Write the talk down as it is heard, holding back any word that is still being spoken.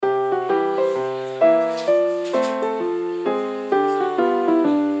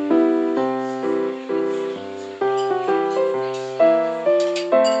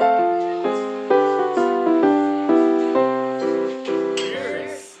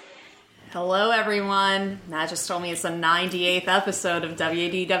Hello, everyone. Matt just told me it's the 98th episode of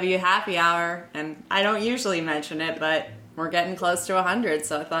WDW Happy Hour, and I don't usually mention it, but we're getting close to 100,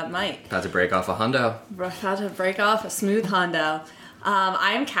 so I thought it might. About to break off a hundo. About to break off a smooth hundo.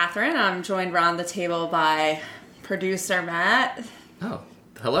 I am Catherine. I'm joined around the table by producer Matt. Oh,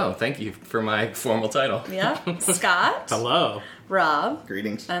 hello. Thank you for my formal title. Yeah. Scott. Hello. Rob.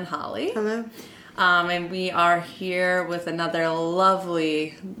 Greetings. And Holly. Hello. And we are here with another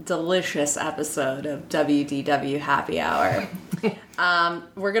lovely, delicious episode of WDW Happy Hour.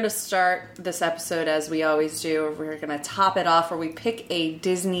 We're going to start this episode as we always do. We're going to top it off where we pick a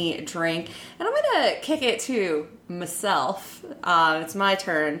Disney drink. And I'm going to kick it to myself. It's my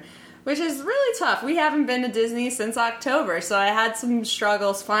turn, which is really tough. We haven't been to Disney since October, so I had some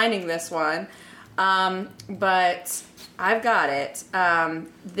struggles finding this one. But I've got it.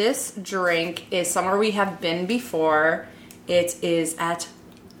 This drink is somewhere we have been before. It is at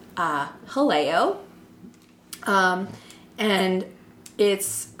Jaleo. And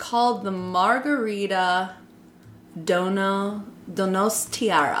it's called the Margarita Donostiarra.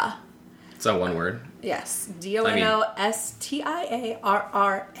 Is that one word? Yes. Donostiarra.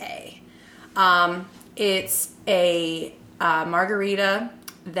 It's a margarita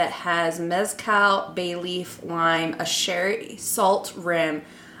that has mezcal, bay leaf, lime, a sherry salt rim,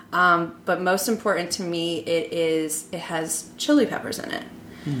 but most important to me, it has chili peppers in it.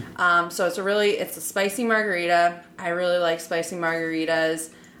 So it's a spicy margarita. I really like spicy margaritas.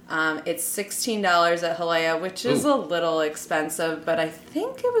 It's $16 at Jaleo, which is a little expensive, but I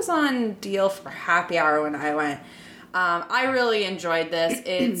think it was on deal for happy hour when I went. I really enjoyed this.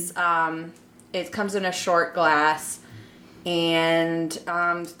 It comes in a short glass. And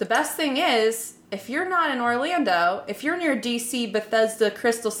the best thing is, if you're not in Orlando, if you're near DC, Bethesda,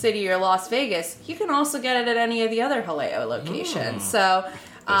 Crystal City, or Las Vegas, you can also get it at any of the other Jaleo locations. So, this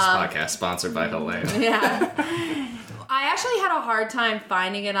podcast sponsored by Jaleo. Yeah. I actually had a hard time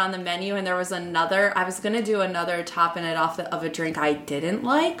finding it on the menu, and there was another. I was going to do another topping it off of a drink I didn't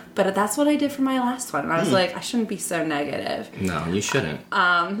like, but that's what I did for my last one. And I was like, I shouldn't be so negative. No, you shouldn't.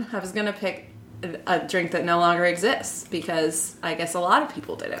 I was going to pick a drink that no longer exists because I guess a lot of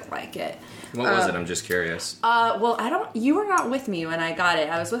people didn't like it. What was it? I'm just curious. Well, you were not with me when I got it.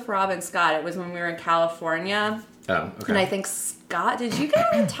 I was with Rob and Scott. It was when we were in California. Oh, okay. And I think Scott, did you go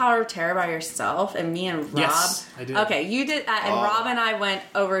to Tower of Terror by yourself? And me and Rob? Yes, I did. Okay, you did. And Rob and I went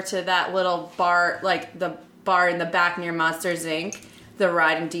over to that little bar, like the bar in the back near Monsters, Inc., the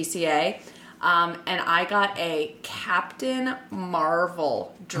ride in DCA. And I got a Captain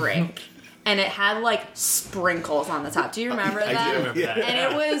Marvel drink. And it had, like, sprinkles on the top. Do you remember that? I do remember that. And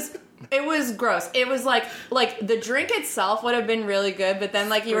it was gross. It was, like, the drink itself would have been really good, but then,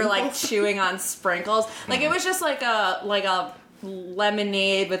 like, you were, like, chewing on sprinkles. Like, it was just, like a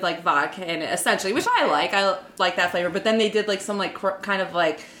lemonade with, like, vodka in it, essentially, which I like. I like that flavor. But then they did, like, some, like, kind of,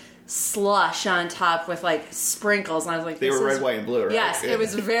 like, slush on top with like sprinkles, and I was like, they were red, white, and blue, right? Yes, it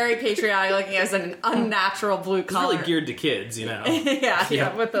was very patriotic looking as an unnatural blue color. It's really geared to kids, you know.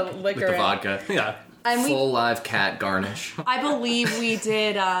 yeah, with the liquor With the vodka. Yeah. And Full live cat garnish. I believe we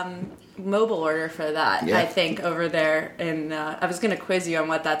did mobile order for that. Yeah. I think over there, and I was going to quiz you on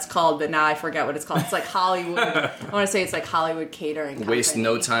what that's called, but now I forget what it's called. It's like Hollywood. I want to say it's like Hollywood Catering Company. Waste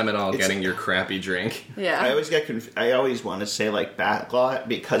no time at all getting your crappy drink. Yeah, I always get I always want to say like backlot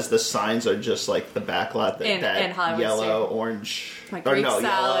because the signs are just like the backlot that, in Hollywood yellow, too. Orange, like or Greek no,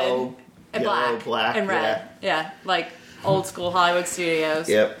 salad, yellow, and black, and red. Yeah, like old school Hollywood Studios.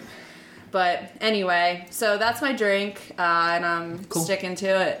 Yep. But anyway, so that's my drink, and I'm sticking to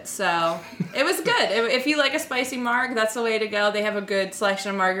it. So it was good. If you like a spicy marg, that's the way to go. They have a good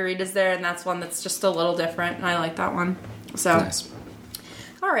selection of margaritas there, and that's one that's just a little different, and I like that one. So, Nice.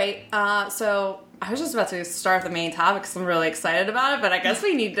 All right. So I was just about to start the main topic because I'm really excited about it, but I guess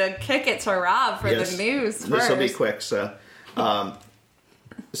we need to kick it to Rob for the news first. This will be quick.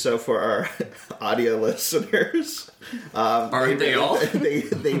 So for our audio listeners, Aren't they all?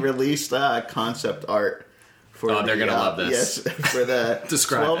 They released concept art for they're gonna love Yes, this. for the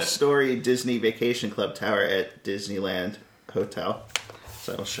Describe it. 12-story Disney Vacation Club tower at Disneyland Hotel.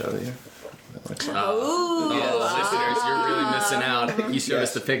 So I'll show you. Listeners, you're really missing out. You showed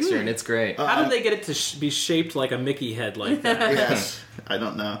us the picture, and it's great. How did they get it to be shaped like a Mickey head like that? Yes, I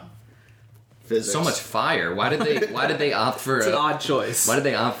don't know. Physics. So much fire. Why did they opt for It's an odd choice. Why did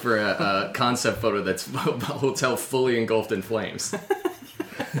they opt for a concept photo that's a hotel fully engulfed in flames?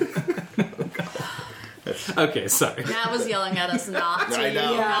 Okay, sorry. Matt was yelling at us not I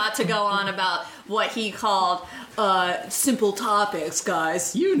know. to go on about what he called simple topics,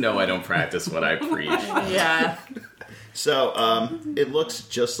 guys. You know I don't practice what I preach. Yeah. So it looks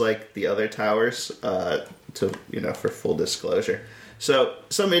just like the other towers. For full disclosure. So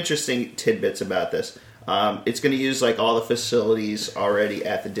some interesting tidbits about this. It's going to use like all the facilities already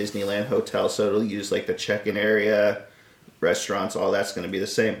at the Disneyland Hotel. So it'll use like the check-in area, restaurants, all that's going to be the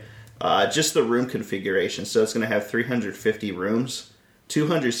same. Just the room configuration. So it's going to have 350 rooms.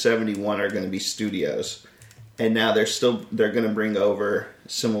 271 are going to be studios. And now they're going to bring over,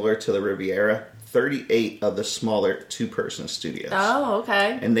 similar to the Riviera, 38 of the smaller two-person studios. Oh,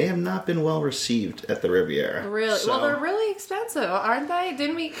 okay. And they have not been well received at the Riviera. Really? So, Well, they're really expensive, aren't they?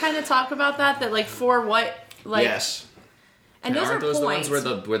 Didn't we kind of talk about that? That like for what? Like, yes. And those aren't are those points. the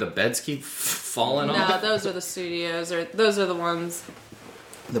ones where the beds keep falling No, off? those are the studios, or those are the ones.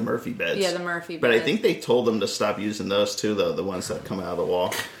 The Murphy beds. Yeah, the Murphy beds. But I think they told them to stop using those too, though, the ones that come out of the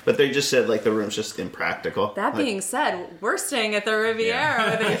wall. But they just said, like, the room's just impractical. That being said, we're staying at the Riviera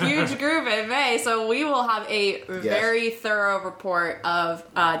with a huge group in May, so we will have a very thorough report of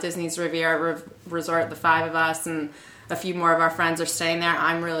Disney's Riviera Resort. The 5 of us and a few more of our friends are staying there.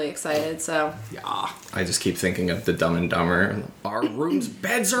 I'm really excited, so... Yeah. I just keep thinking of the Dumb and Dumber. Our room's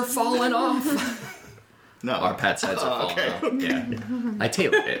beds are falling off. No. Our pets' heads are falling off. Yeah. I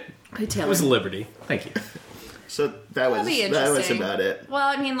tailored it. It was Liberty. Thank you. So that That'll was be that was interesting. about it. Well,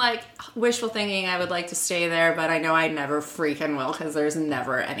 I mean, like, wishful thinking, I would like to stay there, but I know I never freaking will because there's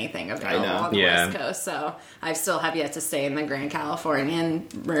never anything available know. on the Yeah. West Coast. So I still have yet to stay in the Grand Californian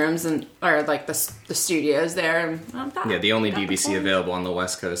rooms or like the studios there. Yeah, the only DVC available on the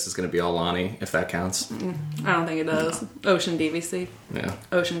West Coast is going to be Aulani, if that counts. I don't think it does. Ocean DVC, Yeah.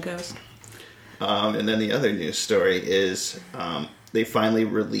 Ocean Coast. And then the other news story is they finally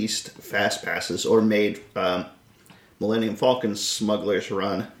released Fast Passes, or made Millennium Falcon's Smugglers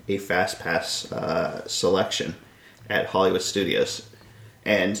Run a Fast Pass selection at Hollywood Studios.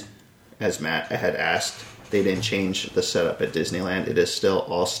 And as Matt had asked, they didn't change the setup at Disneyland. It is still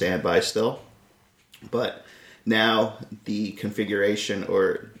all standby still. But now the configuration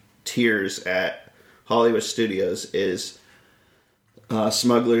or tiers at Hollywood Studios is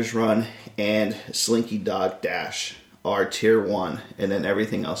Smuggler's Run and Slinky Dog Dash are tier 1, and then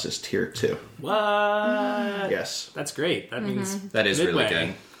everything else is tier 2. What? Yes, That's great. That means That is really Midway.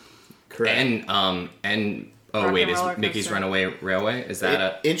 good. correct. And oh Rock wait, and is Roller Mickey's Coaster. Runaway Railway? Is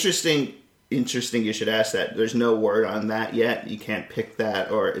that Interesting you should ask that. There's no word on that yet. You can't pick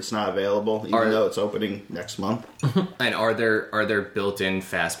that, or it's not available, even though it's opening next month. and are there built-in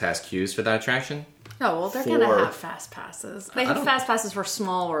fast pass queues for that attraction? Oh, well, they're For- going to have fast passes. They have don't- fast passes for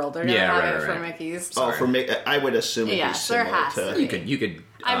Small World. They're going to Yeah, have right, it for right. Mickey's. Oh, for me, I would assume it'd Yeah, be there similar has to to be. You could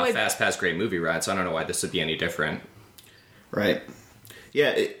I would- fast pass great movie rides. So I don't know why this would be any different. right.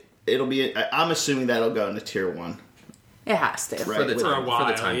 Yeah, it'll be. I'm assuming that'll go into tier 1. It has to. Right. For the with- for a time, while.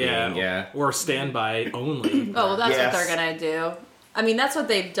 for the time yeah. being, yeah. Or standby only. Oh, well, that's Yes. what they're going to do. I mean, that's what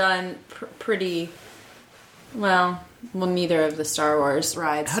they've done pretty well. Well, neither of the Star Wars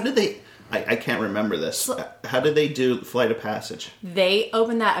rides. How did they? I can't remember this. How did they do Flight of Passage? They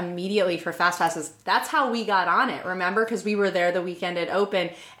opened that immediately for fast passes. That's how we got on it, remember? Because we were there the weekend it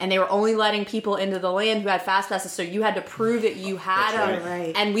opened, and they were only letting people into the land who had fast passes, so you had to prove that you had That's them.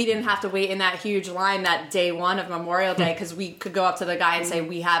 right. And we didn't have to wait in that huge line that day 1 of Memorial Day, because we could go up to the guy and say,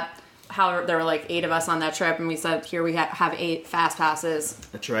 we have, however, there were like 8 of us on that trip, and we said, here we have 8 fast passes.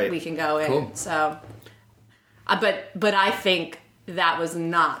 That's right. We can go in. Cool. So, but I think that was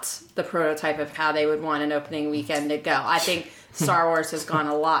not the prototype of how they would want an opening weekend to go. I think Star Wars has gone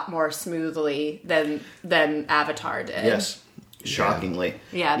a lot more smoothly than Avatar did. Yes, shockingly.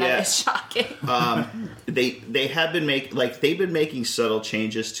 Yeah, that is shocking. They have been they've been making subtle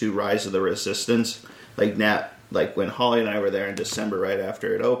changes to Rise of the Resistance. Like now, like when Holly and I were there in December, right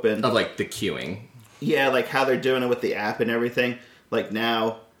after it opened. Of like the queuing. Yeah, like how they're doing it with the app and everything. Like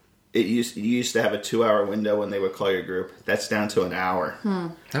now, you used to have a 2-hour window when they would call your group. That's down to an hour.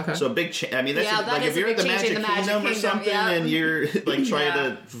 Okay. So a big change. I mean, that's Yeah, that like is if a you're at big the change Magic in the Magic Kingdom or Kingdom, something, yeah. and you're like trying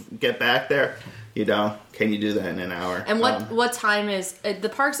Yeah. to get back there, can you do that in an hour? And what time is the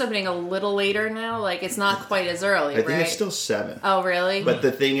park's opening a little later now? Like it's not quite as early, I think right? it's still 7. Oh, really? But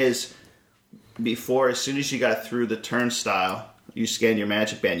the thing is, before, as soon as you got through the turnstile, you scanned your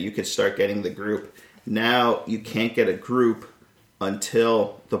Magic Band, you could start getting the group. Now you can't get a group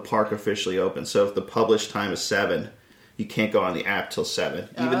until the park officially opens. So if the published time is 7, you can't go on the app till 7.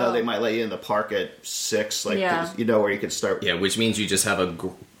 Even though they might let you in the park at 6, like Yeah. where you could start. Yeah, which means you just have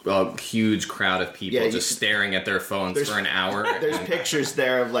a huge crowd of people Yeah, you- just staring at their phones for an hour. There's pictures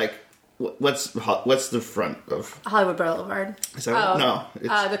there of like what's the front of? Hollywood Boulevard. Is that no?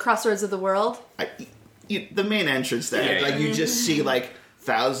 It's, The Crossroads of the World. the main entrance there. Yeah, like yeah. you just see like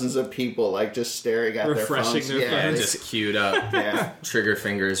thousands of people like just staring at Refreshing their phones. their Yeah, phones. Just queued up. yeah. Trigger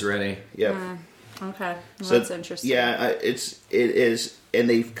fingers ready. Yep. Okay, well, So, that's interesting. Yeah, it is, and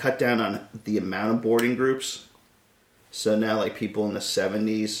they've cut down on the amount of boarding groups. So now, like people in the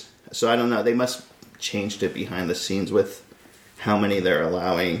 70s. So I don't know. They must changed it behind the scenes with how many they're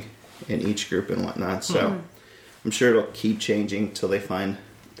allowing in each group and whatnot. So I'm sure it'll keep changing till they find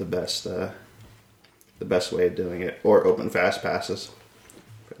the best way of doing it, or open fast passes,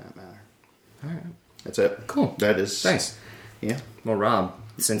 for that matter. All right. That's it. Cool. That is Thanks. Yeah. Well, Rob,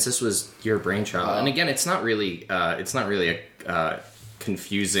 since this was your brainchild, and again, it's not really a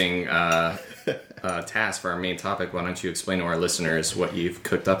confusing task for our main topic. Why don't you explain to our listeners what you've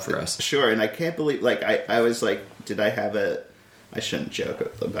cooked up for us? Sure. And I can't believe, like, I was like, did I have I shouldn't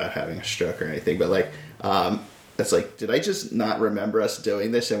joke about having a stroke or anything, but like, it's like, did I just not remember us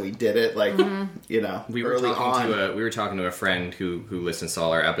doing this and we did it? Like, you know, We were talking to a friend who listens to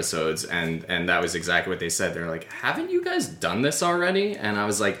all our episodes, and that was exactly what they said. They're like, "Haven't you guys done this already?" And I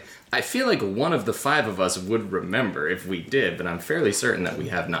was like, "I feel like one of the five of us would remember if we did, but I'm fairly certain that we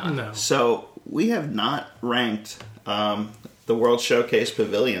have not." No. So we have not ranked the World Showcase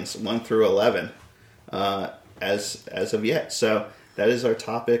pavilions 1 through 11 as of yet. So that is our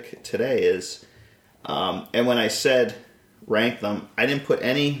topic today. Is and when I said rank them, I didn't put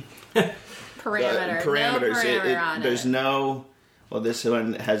any parameters. No parameter on there's it. no. Well, this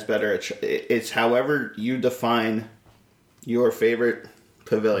one has better. It's however you define your favorite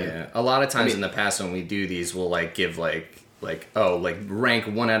pavilion. Yeah, a lot of times in the past when we do these, we'll like give like rank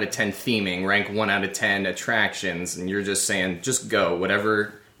 1 out of 10 theming, rank 1 out of 10 attractions, and you're just saying just go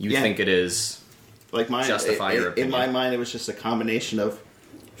whatever you think it is. Like mine, Justify your opinion. In my mind, it was just a combination of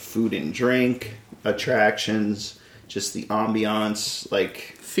food and drink, attractions, just the ambiance, like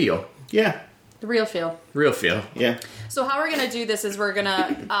Feel. yeah, The real feel. Real feel. yeah. So how we're going to do this is we're going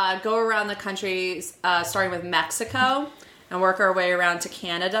to go around the countries, starting with Mexico, and work our way around to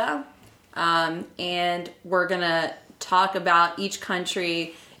Canada. And we're going to talk about each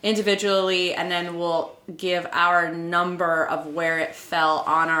country individually, and then we'll give our number of where it fell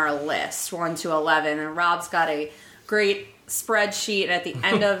on our list, 1 to 11. And Rob's got a great spreadsheet, and at the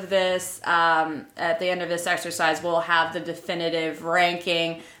end of this exercise, we'll have the definitive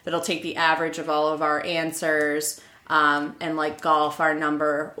ranking that'll take the average of all of our answers. And like golf, our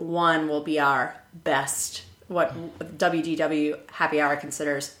number 1 will be our best, what WDW Happy Hour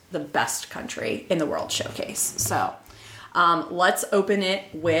considers the best country in the World Showcase. So let's open it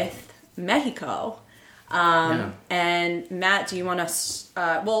with Mexico. And Matt, do you want to?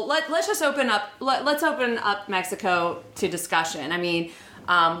 Let's just open up. Let's open up Mexico to discussion. I mean,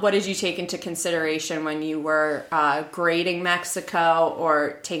 what did you take into consideration when you were grading Mexico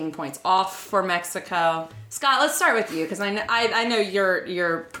or taking points off for Mexico? Scott, let's start with you because I know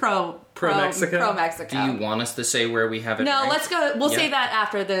you're pro Mexico. Pro Mexico. Do you want us to say where we have it? No, ranked? let's go. We'll Yeah. say that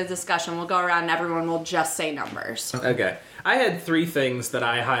after the discussion. We'll go around and everyone will just say numbers. Okay. I had 3 things that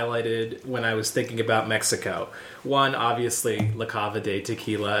I highlighted when I was thinking about Mexico. One, obviously, La Cava de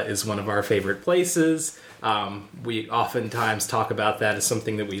Tequila is one of our favorite places. We oftentimes talk about that as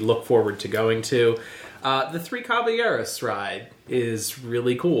something that we look forward to going to. The Three Caballeros ride is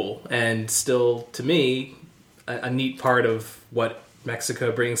really cool and still, to me, a neat part of what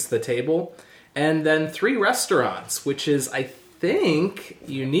Mexico brings to the table. And then 3 restaurants, which is, I think,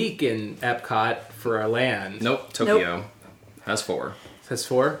 unique in Epcot for our land. Nope. Tokyo has 4 Has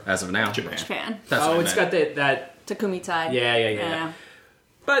 4? as of now. Japan. That's Oh, what I it's meant. got that. Takumi Tide. Yeah.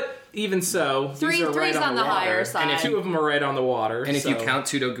 But even so, these are Three's right on the water. higher side. And 2 of them are right on the water. And if you so- count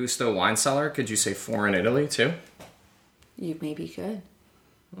Tutto Gusto Wine Cellar, could you say 4 in Italy too? You maybe could.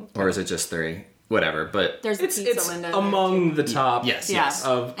 Or is it just 3? Whatever, but There's the it's pizza window. among the top. yes, Yeah. yes.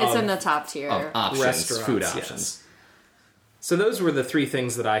 It's in the top tier. Of options, Restaurants, food yes. options. So those were the 3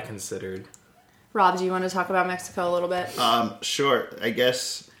 things that I considered. Rob, do you want to talk about Mexico a little bit? Sure. I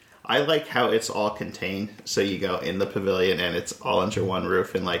guess I like how it's all contained. So you go in the pavilion and it's all under one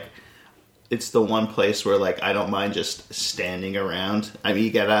roof, and like it's the one place where like I don't mind just standing around. I mean, you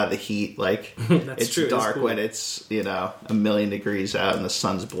get out of the heat. Like That's it's true, it's dark cool. when it's 1,000,000 degrees out and the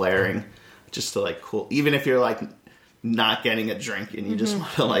sun's blaring. Just to like cool. Even if you're like not getting a drink and you just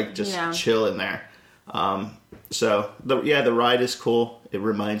want to like just chill in there. So the ride is cool. It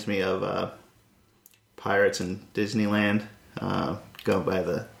reminds me of Pirates in Disneyland. Go by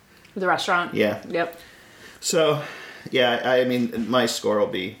the restaurant? yeah. Yep. So yeah, I mean my score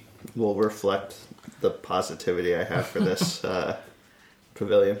will reflect the positivity I have for this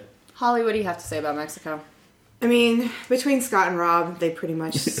pavilion. Holly, what do you have to say about Mexico? I mean, between Scott and Rob, they pretty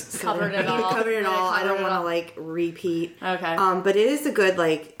much Covered it all. Covered it Yeah, all. I covered don't it want to all. like repeat. Okay. But it is a good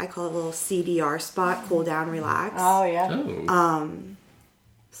I call it a little CDR spot, cool down, relax. yeah. Oh.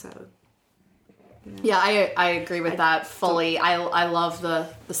 So Yeah, I agree with that fully. I love the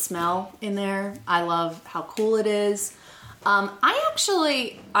smell in there. I love how cool it is. I'm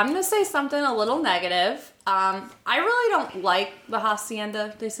going to say something a little negative. I really don't like the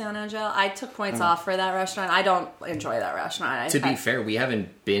Hacienda de San Angel. I took points off for that restaurant. I don't enjoy that restaurant. To be fair, we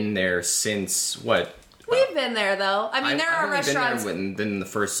haven't been there since what? We've been there though. I mean, there are restaurants. Been there within the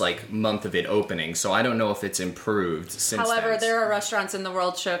first month of it opening, so I don't know if it's improved since. However, then. there are restaurants in the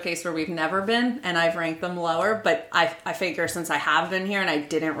World Showcase where we've never been, and I've ranked them lower. But I figure since I have been here and I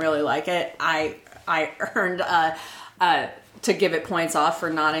didn't really like it, I earned to give it points off for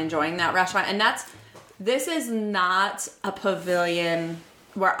not enjoying that restaurant. And this is not a pavilion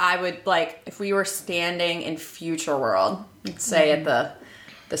where I would if we were standing in Future World, let's say at the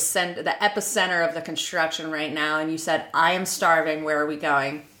epicenter of the construction right now, and you said, I am starving, where are we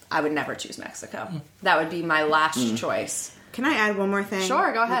going? I would never choose Mexico. That would be my last choice. can I add one more thing?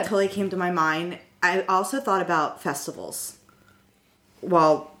 Sure, go ahead. That totally came to my mind. I also thought about festivals.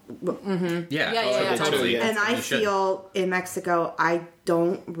 Well, Yeah. Totally. and I You should. feel in Mexico, I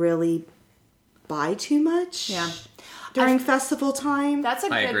don't really buy too much. Yeah. During festival time. That's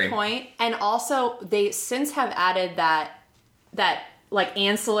a I good agree. point. And also, they since have added that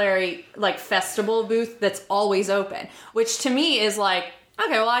ancillary festival booth that's always open, which to me is okay,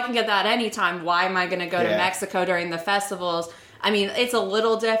 well, I can get that anytime. Why am I going to go to Yeah. Mexico during the festivals? I mean, it's a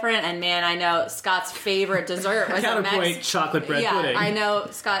little different, and man, I know Scott's favorite dessert was a Counterpoint chocolate bread pudding. I know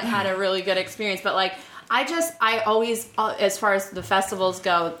Scott had a really good experience, but I always, as far as the festivals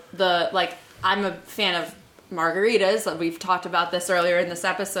go, I'm a fan of margaritas. We've talked about this earlier in this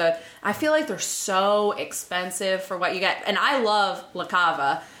episode. I feel like they're so expensive for what you get, and I love La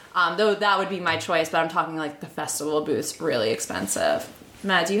Cava, though that would be my choice. But I'm talking the festival booths, really expensive.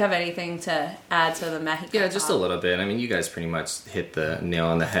 Matt, do you have anything to add to the Mexico? Yeah, just a little bit. I mean, you guys pretty much hit the nail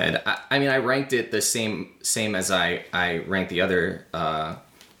on the head. I mean, I ranked it the same as I ranked the other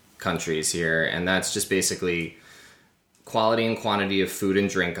countries here, and that's just basically quality and quantity of food and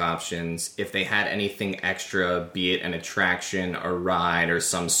drink options. If they had anything extra, be it an attraction, a ride, or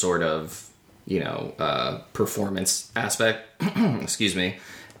some sort of, performance aspect, excuse me,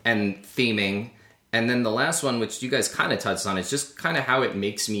 and theming. And then the last one, which you guys kind of touched on, is just kind of how it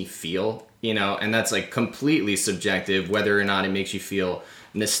makes me feel, and that's completely subjective, whether or not it makes you feel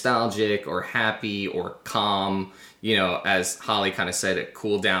nostalgic or happy or calm, as Holly kind of said, it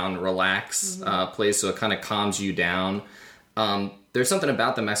cool down, relax place, so it kind of calms you down. There's something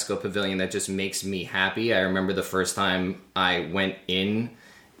about the Mexico Pavilion that just makes me happy. I remember the first time I went in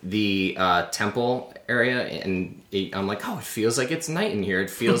the temple area, and I'm like, oh, it feels like it's night in here. It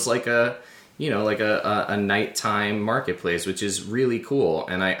feels like a nighttime marketplace, which is really cool.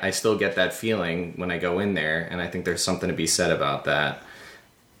 And I still get that feeling when I go in there, and I think there's something to be said about that.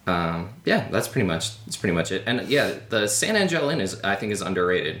 Yeah, that's pretty much it. And yeah, the San Angel Inn I think is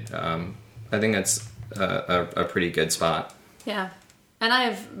underrated. I think that's a pretty good spot. Yeah. And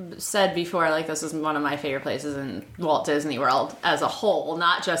I've said before, this is one of my favorite places in Walt Disney World as a whole,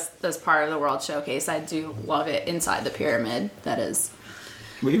 not just as part of the World Showcase. I do love it inside the pyramid. That is.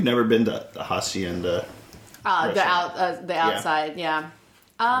 We've never been to the Hacienda. The outside, yeah.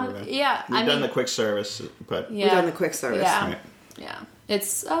 Yeah. We've done the quick service, but Yeah. We've done the quick service. Yeah. Right. Yeah.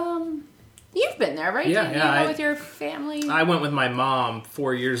 It's, you've been there, right? Yeah, Didn't yeah, you go with your family? I went with my mom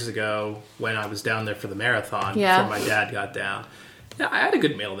 4 years ago when I was down there for the marathon Yeah. before my dad got down. Yeah, I had a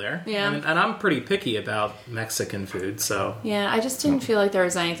good meal there. Yeah. And I'm pretty picky about Mexican food, so. Yeah, I just didn't feel like there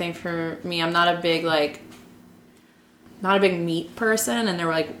was anything for me. I'm not a big meat person, and they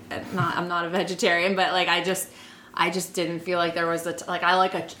were I'm not a vegetarian, but I just didn't feel like there was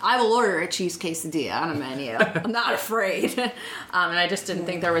I will order a cheese quesadilla on a menu. I'm not afraid. And I just didn't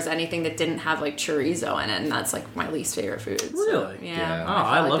think there was anything that didn't have chorizo in it, and that's my least favorite food. So, Really? yeah. Yeah. Oh, felt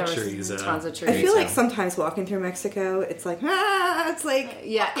I love there was chorizo. Tons of chorizo. I feel like sometimes walking through Mexico, it's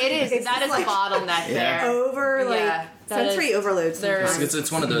yeah, it is. It's That is just a bottleneck Yeah. there. over Yeah, that sensory is- overload there sometimes.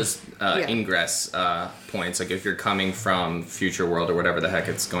 It's one of those ingress points. If you're coming from Future World or whatever the heck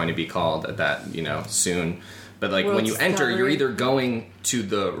it's going to be called at that, soon. But World when you enter, you're Discovery. either going to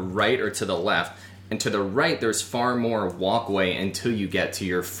the right or to the left. And to the right, there's far more walkway until you get to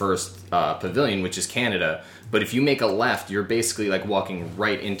your first pavilion, which is Canada. But if you make a left, you're basically walking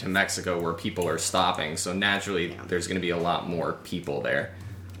right into Mexico where people are stopping. So naturally, there's going to be a lot more people there.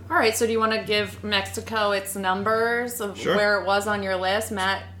 All right, so do you want to give Mexico its numbers of Sure. where it was on your list,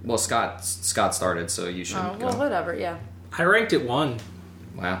 Matt? Well, Scott started, so you should Oh, go. well, whatever, yeah. I ranked it 1.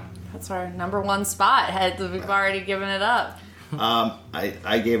 Wow. That's our number 1 spot. We've already given it up.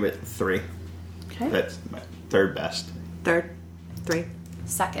 I gave it 3. Okay. That's my third best. Third, 3.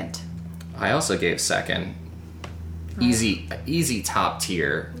 Second. I also gave second. Easy top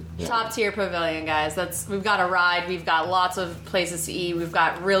tier. Top tier pavilion, guys. We've got a ride, we've got lots of places to eat, we've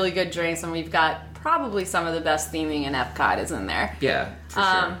got really good drinks, and we've got probably some of the best theming in Epcot is in there. Yeah, for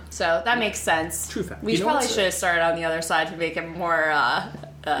sure. So that makes sense. True fact. We You know probably what's should have started on the other side to make it more.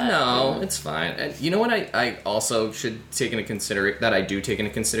 No, it's fine. And you know what I also should take into that I do take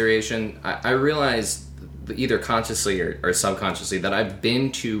into consideration? I realize either consciously or subconsciously that I've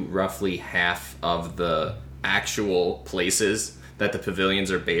been to roughly half of the actual places that the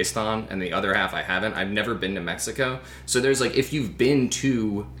pavilions are based on, and the other half I haven't. I've never been to Mexico. So there's like, if you've been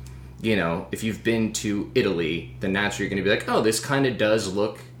to Italy, then naturally you're going to be like, oh, this kind of does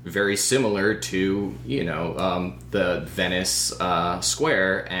look very similar to, the Venice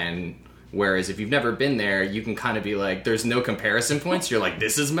Square. And whereas if you've never been there, you can kind of be like, there's no comparison points. You're like,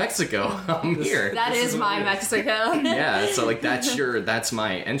 this is Mexico. I'm here. That is my Mexico. Yeah, so like that's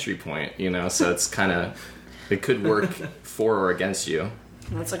my entry point, so it's kind of, it could work for or against you.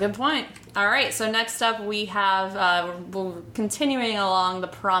 That's a good point. All right, so next up we have, we're continuing along the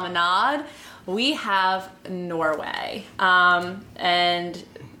promenade, we have Norway. And,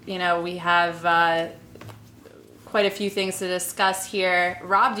 we have quite a few things to discuss here.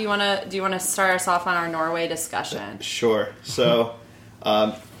 Rob, do you want to start us off on our Norway discussion? Sure. So,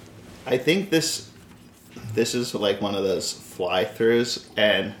 I think this is like one of those fly-throughs,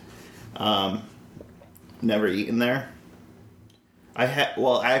 and never eaten there.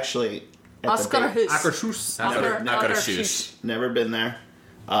 Actually, at the Oscarshus. Not gonna shoes. never been there.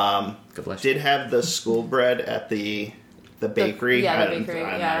 God bless you. Did have the school bread at the bakery. Yeah, the bakery.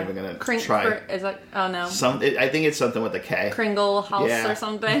 I'm yeah. not even gonna try. Is that? Oh no. I think it's something with a K. Kringle House Yeah. or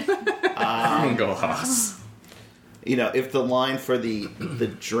something. Go Haas. If the line for the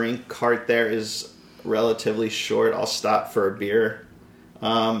drink cart there is relatively short, I'll stop for a beer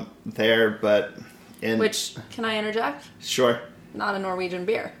there. But Which, can I interject? sure, Not a Norwegian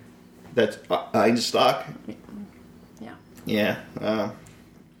beer. that's Einstock. Yeah. Yeah.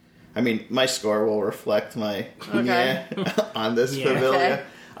 My score will reflect my Okay. on this Yeah. pavilion.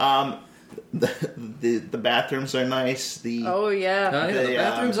 Okay. The bathrooms are nice. Oh yeah. Yeah, the They,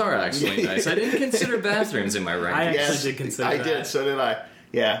 bathrooms are actually nice. I didn't consider bathrooms in my I rankings. actually did consider I that. did. So did I.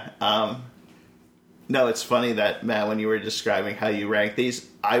 Yeah. No, it's funny that, Matt, when you were describing how you rank these,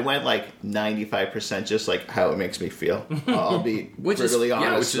 I went like 95% just like how it makes me feel. I'll be brutally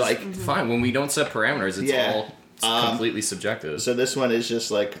honest. Which is fine. When we don't set parameters, it's Yeah. all completely subjective. So this one is just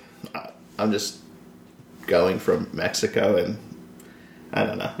like, I'm just going from Mexico, and I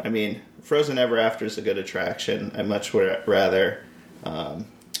don't know. Frozen Ever After is a good attraction. I much rather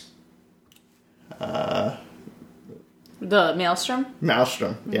The Maelstrom.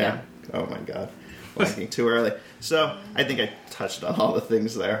 Maelstrom. Yeah. Yeah. Oh my God. Blanking too early. So I think I touched on all the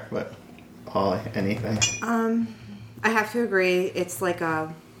things there, but anything. I have to agree. It's like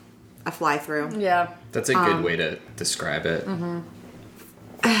a fly through. Yeah. That's a good way to describe it.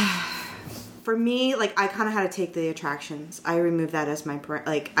 For me, like, I kind of had to take the attractions. I removed that as my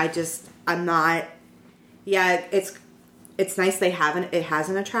I'm not. Yeah, it's nice it has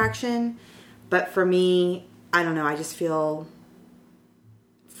an attraction, but for me, I don't know. I just feel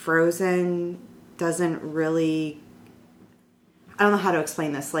Frozen doesn't really. I don't know how to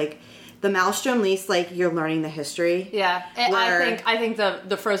explain this. Like, the Maelstrom, at least, like, you're learning the history. Yeah, and Where- I think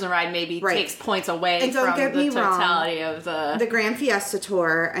the Frozen ride maybe Right. takes points away And don't from get the me wrong, totality of the Grand Fiesta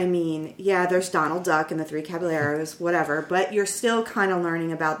Tour, there's Donald Duck and the Three Caballeros, whatever, but you're still kind of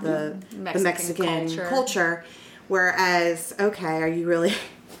learning about the Mexican culture. Whereas, okay, are you really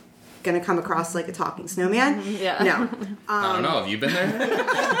going to come across like a talking snowman? Yeah. No. I don't know. Have you been there?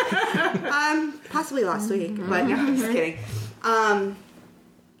 Possibly last week, but no, I'm just kidding.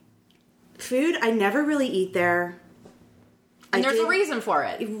 Food, I never really eat there. and there's a reason for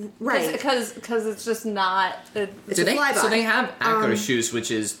it, Right. Because it's just not. It's a flyby. So they have Akershus, which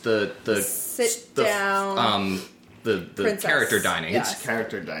is the Sit the, down. the Princess. character dining. Yeah. It's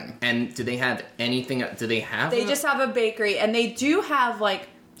character dining. And do they have anything? Do they have? They just have a bakery, and they do have like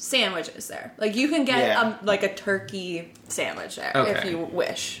sandwiches there. Like you can get like a turkey sandwich there if Okay. you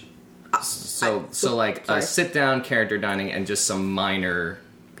wish. so like sorry. sit down character dining and just some minor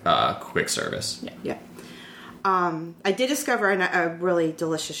quick service. Yeah. I did discover a really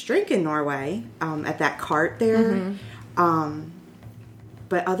delicious drink in Norway at that cart there.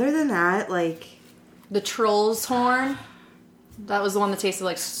 But other than that, like... The Troll's horn, that was the one that tasted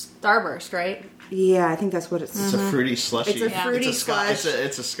like Starburst, right? Yeah, I think that's what it's... It's a fruity slushy. It's a fruity slush.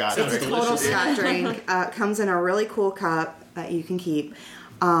 It's a Scotch drink. It's a total Scotch drink. Comes in a really cool cup that you can keep.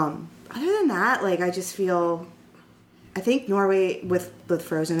 Other than that, like, I just feel... I think Norway, with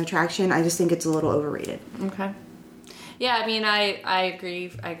Frozen attraction, I just think it's a little overrated. Okay. Yeah, I mean, I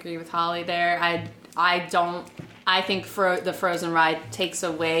agree. I agree with Holly there. I think the Frozen ride takes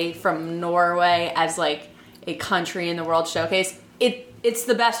away from Norway as like a country in the World Showcase. It's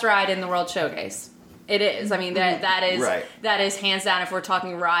the best ride in the World Showcase. It is. I mean, that is hands down if we're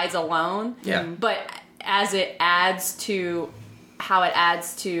talking rides alone. Yeah. But as it adds to how it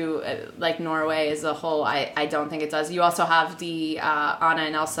adds to like Norway as a whole, I don't think it does. You also have the Anna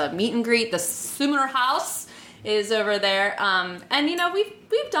and Elsa meet and greet. The Summer House is over there, and you know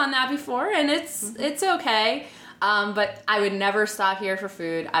we've done that before, and it's okay. But I would never stop here for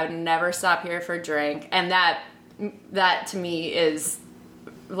food. I would never stop here for drink, and that to me is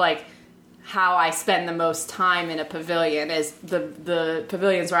like how I spend the most time in a pavilion. Is the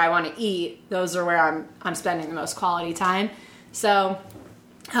pavilions where I want to eat. Those are where I'm spending the most quality time. So,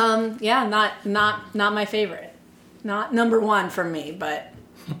 yeah, not my favorite. Not number one for me, but...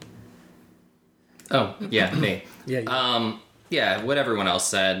 Oh, yeah, me. Yeah. Yeah, what everyone else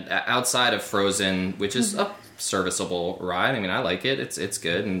said. Outside of Frozen, which is a serviceable ride. I mean, I like it. It's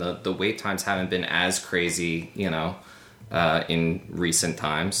good. And the wait times haven't been as crazy, you know, in recent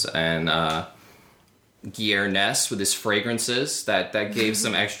times. And Guillermo Ness with his fragrances, that gave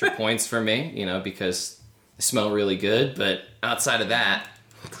some extra points for me, you know, because... smell really good, but outside of that,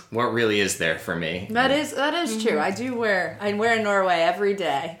 what really is there for me? That is true. I wear Norway every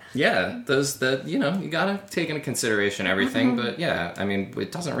day. Yeah, you gotta take into consideration everything, but yeah, I mean,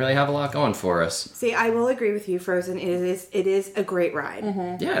 it doesn't really have a lot going for us. See, I will agree with you, Frozen. It is a great ride.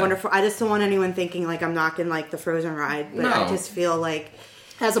 Yeah. Wonderful. I just don't want anyone thinking like I'm knocking like the Frozen ride, but No. I just feel like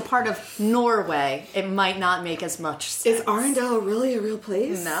As a part of Norway, it might not make as much sense. is Arendelle really a real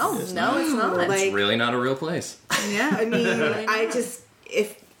place? No, it's not. Like- It's really not a real place. Yeah, I mean,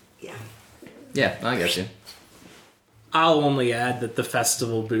 Yeah, I get you. I'll only add that the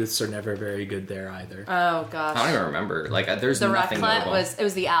festival booths are never very good there either. Oh gosh. I don't even remember. Like, there's The nothing raclette notable.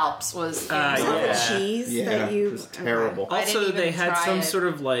 was the Alps was Yeah. the cheese Yeah, that you... it was terrible. I didn't Also, even they had try some it. sort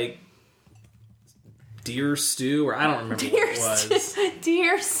of like deer stew, or I don't remember what it was.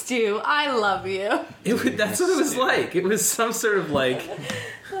 Dear Stu, I love you. That's what it was like. It was some sort of like,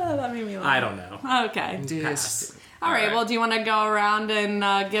 Oh, that made me laugh. I don't know. Okay. Pass. All right. Well, do you want to go around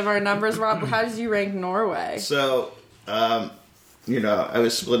and give our numbers, Rob? How did you rank Norway? So, I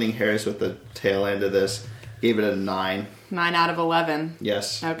was splitting hairs with the tail end of this. Gave it a 9. 9 out of 11.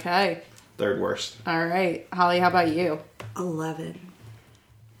 Yes. Okay. Third worst. All right. Holly, how about you? 11.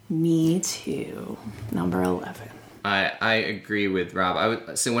 Me too. Number 11. I agree with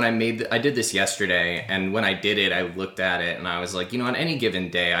Rob. So when I did this yesterday, and when I did it, I looked at it and I was like, on any given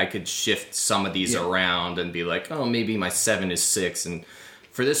day, I could shift some of these around and be like, oh, maybe my 7 is 6, and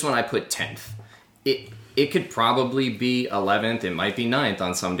for this one, I put 10th. It could probably be 11th. It might be 9th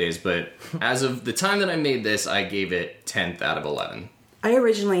on some days, but as of the time that I made this, I gave it 10th out of 11. I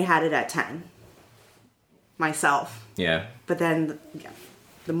originally had it at 10 myself, Yeah. but then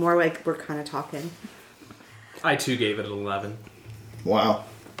the more like we're kind of talking. I too gave it an 11. Wow.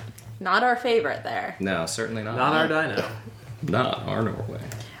 Not our favorite there. No, certainly not. Not our dino. Not our Norway.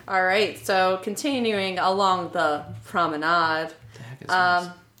 All right. So continuing along the promenade,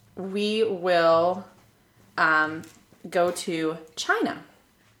 we will go to China.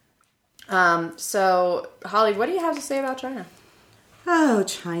 So Holly, what do you have to say about China? Oh,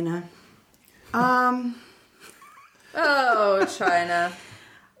 China. Oh, China.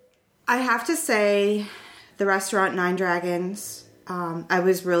 I have to say, the restaurant Nine Dragons. I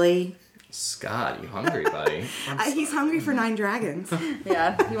was really. Scott, you hungry, buddy? He's hungry for Nine Dragons.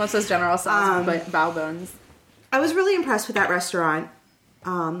 Yeah, he wants those General Tso's bao buns. I was really impressed with that restaurant.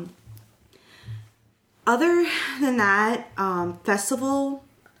 Other than that, festival.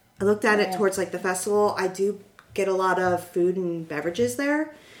 I looked at it towards like the festival. I do get a lot of food and beverages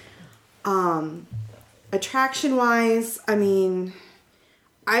there. Attraction wise, I mean,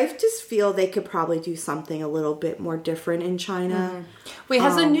 I just feel they could probably do something a little bit more different in China. Wait,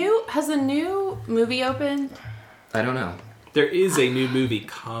 has a new movie opened? I don't know. There is a new movie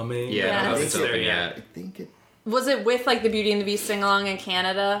coming. Yeah, I don't know if it's It's there open yet. yet. I think it. Was it with like the Beauty and the Beast sing along in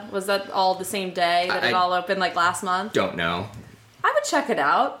Canada? Was that all the same day that it I- all opened like last month? Don't know. I would check it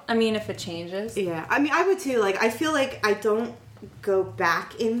out. I mean, if it changes. Yeah, I mean, I would too. Like, I feel like I don't go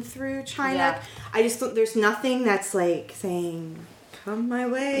back in through China. Yeah. I just don't, there's nothing that's like saying come my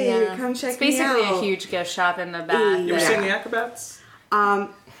way. Come check me out. It's basically a huge gift shop in the back. You ever seen the Acrobats?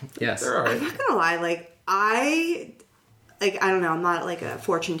 Yes. They're alright. I'm not gonna lie, I don't know, I'm not like a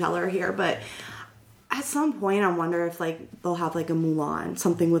fortune teller here, but at some point I wonder if they'll have a Mulan,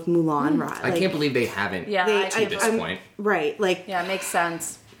 something with Mulan, right? I can't believe they haven't to this point. Right, yeah, it makes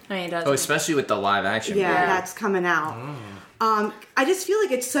sense. I mean, it does. Oh, especially with the live action. Yeah, that's coming out. I just feel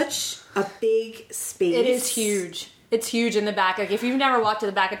like it's such a big space. It is huge. It's huge in the back. Like, if you've never walked to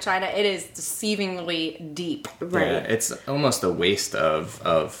the back of China, it is deceivingly deep. Right. Yeah, it's almost a waste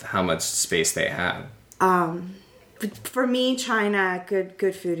of how much space they have. For me, China,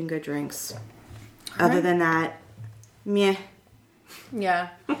 good food and good drinks. Other than that, meh. Yeah.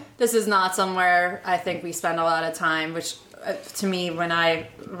 This is not somewhere I think we spend a lot of time, which to me, when I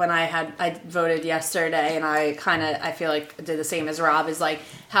voted yesterday, and I feel like did the same as Rob, is like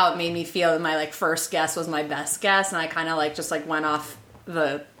how it made me feel. My first guess was my best guess, and I kind of just went off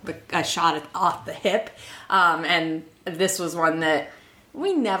I shot it off the hip, and this was one that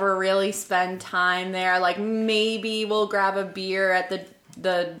we never really spend time there. Like, maybe we'll grab a beer at the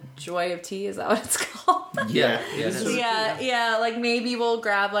Joy of Tea. Is that what it's called? Yeah. Yeah. Like, maybe we'll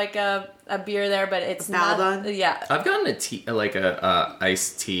grab a beer there, but it's not. Yeah, I've gotten a tea, a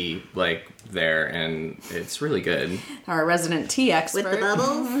iced tea there, and it's really good. Our resident tea expert With the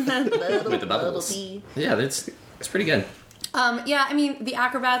bubbles. With the bubbles. Yeah, it's pretty good. Yeah, I mean, the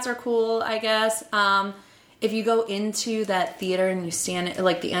acrobats are cool, I guess. If you go into that theater and you stand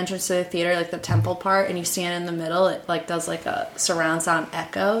the entrance to the theater, the temple part, and you stand in the middle, it does a surround sound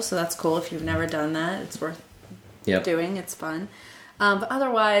echo. So that's cool. If you've never done that, it's worth doing. It's fun. But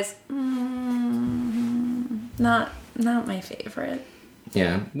otherwise, not my favorite.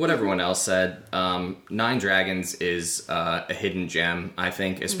 Yeah, what everyone else said. Nine Dragons is a hidden gem, I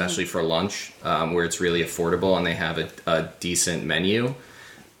think, especially for lunch, where it's really affordable and they have a decent menu.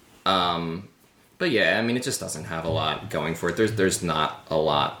 But yeah, I mean, it just doesn't have a lot going for it. There's not a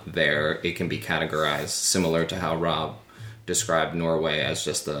lot there. It can be categorized similar to how Rob described Norway as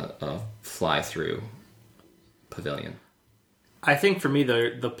just a fly-through pavilion. I think for me,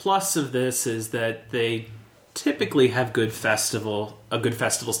 the plus of this is that they typically have a good festival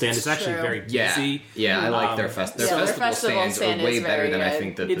stand. It's actually very busy. Yeah, I like their festival stands are way better than I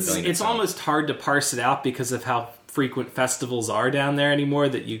think the pavilion. It's almost hard to parse it out because of how frequent festivals are down there anymore,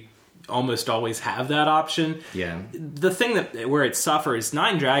 that you almost always have that option. Yeah. The thing where it suffers,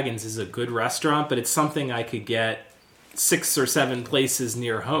 Nine Dragons is a good restaurant, but it's something I could get 6 or 7 places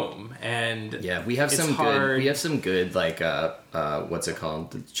near home, and yeah, we have some good what's it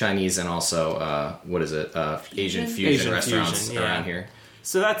called, the Chinese and also what is it, Asian fusion restaurants around here.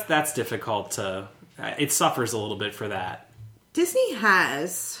 So that's difficult to. It suffers a little bit for that. Disney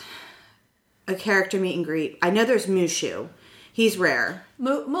has a character meet and greet. I know there's Mushu. He's rare.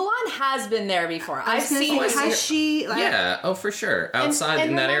 Mulan has been there before. I've seen. Has she? Yeah. Oh, for sure. Outside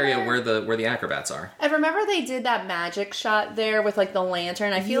in that area where the acrobats are. I remember they did that magic shot there with the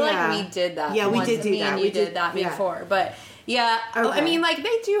lantern. I feel like we did that. Yeah, we did do that. And you did that before, but. Yeah, okay. I mean,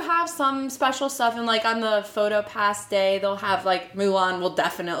 they do have some special stuff, and on the photo pass day, they'll have Mulan will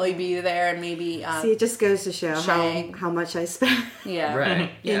definitely be there, and maybe see, it just goes to show how much I spent. Yeah, right.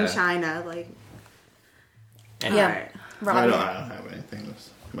 In China, yeah. Right. I don't have anything.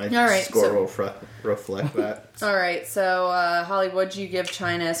 My score will reflect that. All right, so Holly, what'd you give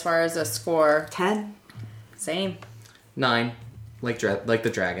China as far as a score? 10. Same. 9, like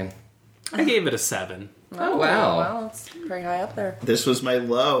the dragon. I gave it a 7. Oh wow! Well, it's pretty high up there. This was my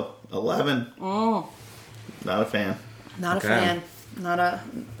low, 11. Oh, not a fan. Not a fan. Not a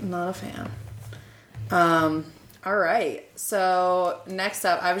fan. All right. So next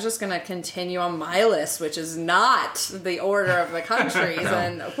up, I was just going to continue on my list, which is not the order of the countries,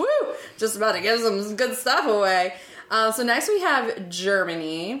 and just about to give some good stuff away. So next we have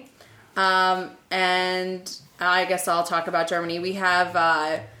Germany, and I guess I'll talk about Germany. We have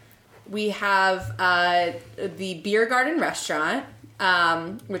the Beer Garden restaurant,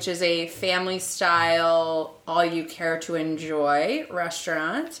 which is a family-style, all-you-care-to-enjoy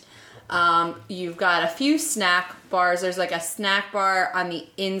restaurant. You've got a few snack bars. There's a snack bar on the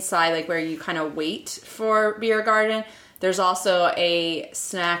inside, where you kind of wait for Beer Garden. There's also a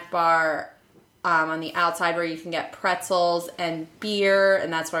snack bar on the outside where you can get pretzels and beer,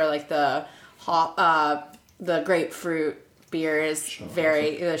 and that's where the grapefruit beer is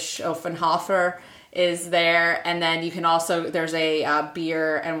the Schöffenhofer is there, and then you can also there's a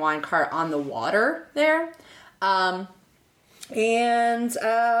beer and wine cart on the water there,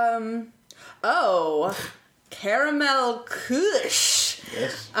 Caramel Kush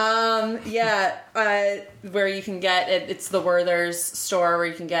Yes. Where you can get it. It's the Werther's store where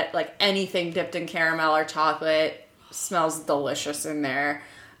you can get like anything dipped in caramel or chocolate. Smells delicious in there.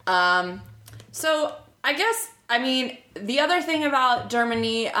 So I guess, I mean, the other thing about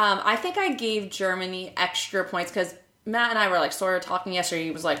Germany, I think I gave Germany extra points because Matt and I were like sort of talking yesterday.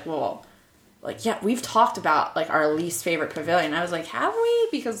 He was like, well, like, yeah, we've talked about like our least favorite pavilion. I was like, have we?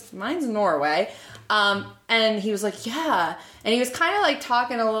 Because mine's Norway. And he was like, yeah. And he was kind of like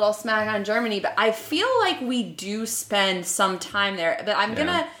talking a little smack on Germany, but I feel like we do spend some time there. But I'm going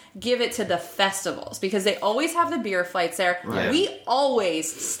to give it to the festivals because they always have the beer fights there. Right. We always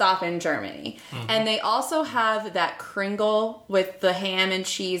stop in Germany. Mm-hmm. And they also have that Kringle with the ham and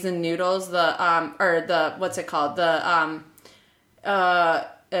cheese and noodles, what's it called? Gratin?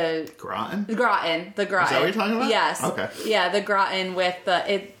 The gratin. Is that what you're talking about? Yes. Okay. Yeah, the gratin with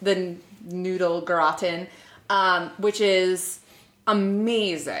the noodle gratin, which is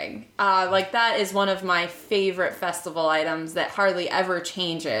amazing. Like that is one of my favorite festival items that hardly ever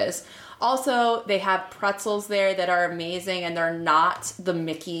changes. Also, they have pretzels there that are amazing, and they're not the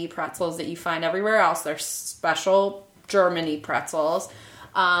Mickey pretzels that you find everywhere else. They're special Germany pretzels.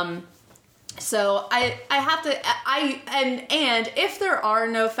 So I have to, and if there are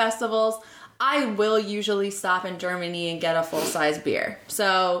no festivals, I will usually stop in Germany and get a full-size beer.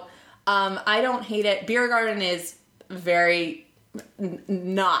 So, I don't hate it. Beer garden is very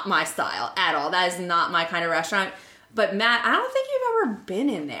not my style at all. That is not my kind of restaurant. But Matt, I don't think you've ever been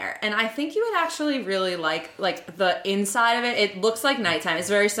in there, and I think you would actually really like the inside of it. It looks like nighttime. It's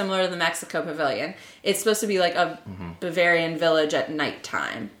very similar to the Mexico Pavilion. It's supposed to be like a Bavarian village at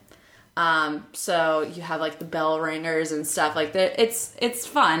nighttime. So you have like the bell ringers and stuff like that. It's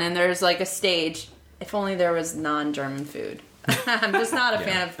fun, and there's like a stage. If only there was non-German food. I'm just not a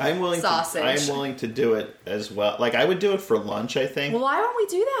fan of sausage. I'm willing to do it as well. Like, I would do it for lunch, I think. Well, why don't we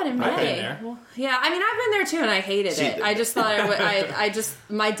do that in May? I've been there. Well, yeah, I mean, I've been there too, and I hated it. I just thought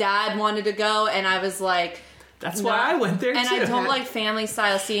my dad wanted to go, and I was like... That's why I went there, and too. I don't like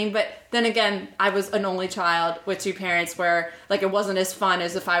family-style seating, but then again, I was an only child with two parents where, like, it wasn't as fun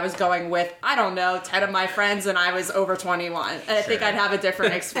as if I was going with, I don't know, 10 of my friends and I was over 21. And I think I'd have a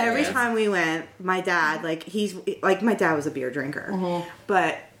different experience. Every time we went, my dad, my dad was a beer drinker.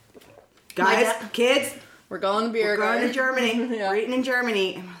 But, guys, kids... We're going to beer garden. We're going to Germany. We're eating in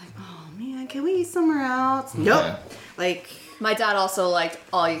Germany. And we're like, oh, man, can we eat somewhere else? Nope. My dad also liked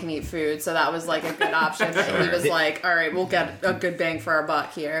all-you-can-eat food, so that was, like, a good option. He was like, all right, we'll get a good bang for our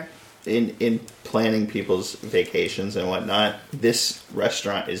buck here. In planning people's vacations and whatnot, this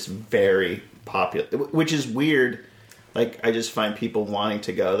restaurant is very popular, which is weird. Like, I just find people wanting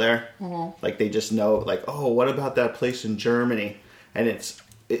to go there. Mm-hmm. Like, they just know, like, oh, what about that place in Germany? And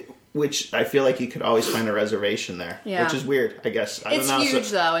which I feel like you could always find a reservation there, which is weird, I guess. It's huge,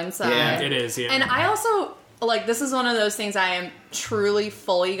 though, inside. Yeah, it is, yeah. And I also... Like, this is one of those things I am truly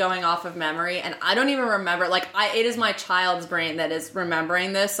fully going off of memory, and I don't even remember, like, it is my child's brain that is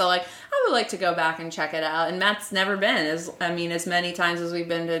remembering this, so, like, I would like to go back and check it out, and Matt's never been, as many times as we've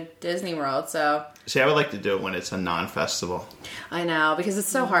been to Disney World, so... See, I would like to do it when it's a non-festival. I know, because it's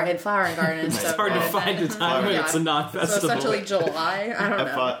so hard, and Flower and Garden is so It's hard to find a time when it's a non-festival. So essentially July, I don't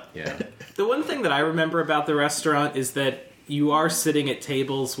know. Yeah. The one thing that I remember about the restaurant is that you are sitting at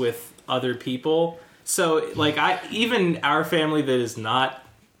tables with other people. So, like, even our family that is not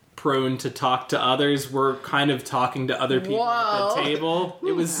prone to talk to others, we're kind of talking to other people at the table.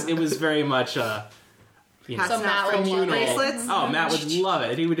 It was very much so Matt would love bracelets. Oh, Matt would love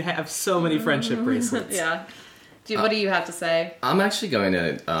it. He would have so many friendship bracelets. Yeah. What do you have to say? I'm actually going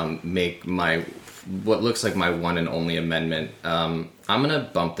to make what looks like my one and only amendment. I'm going to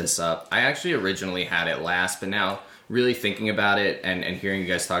bump this up. I actually originally had it last, but now... really thinking about it and hearing you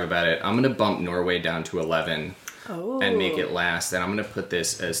guys talk about it, I'm going to bump Norway down to 11 and make it last, and I'm going to put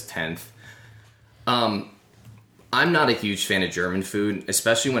this as 10th. I'm not a huge fan of German food,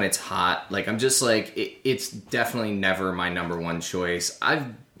 especially when it's hot. Like, I'm just like, it's definitely never my number one choice.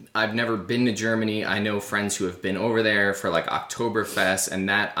 I've never been to Germany. I know friends who have been over there for, like, Oktoberfest, and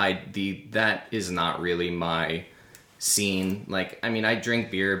that is not really my scene. Like, I mean, I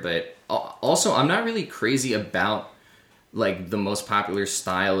drink beer, but also I'm not really crazy about like the most popular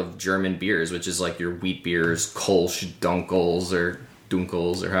style of German beers, which is like your wheat beers, Kolsch, Dunkels, or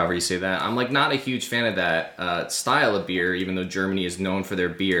Dunkels, or however you say that. I'm like not a huge fan of that style of beer, even though Germany is known for their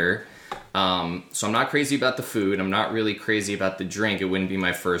beer. So I'm not crazy about the food. I'm not really crazy about the drink. It wouldn't be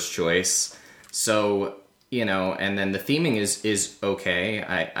my first choice. So, you know, and then the theming is okay,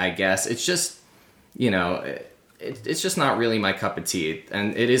 I guess. It's just, you know, it's just not really my cup of tea,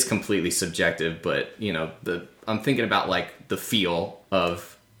 and it is completely subjective. But I'm thinking about like the feel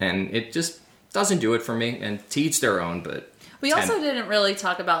of, and it just doesn't do it for me. And to each their own, but. We also didn't really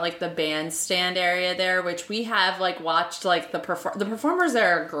talk about like the bandstand area there, which we have like watched like the performers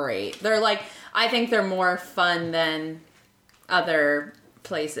there are great. They're like, I think they're more fun than other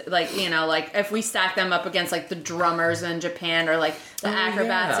places. Like, like if we stack them up against like the drummers in Japan or like the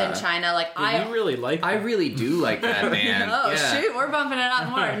acrobats in China, like you really like them. I really do like that band. Shoot, we're bumping it up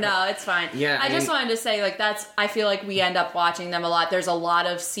more. No, it's fine. Yeah, I just wanted to say like I feel like we end up watching them a lot. There's a lot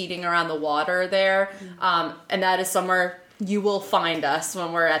of seating around the water there, and that is somewhere you will find us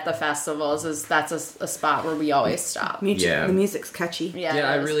when we're at the festivals. That's a spot where we always stop. The music's catchy. Yeah,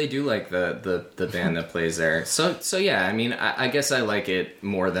 I really do like the band that plays there. So yeah, I mean, I guess I like it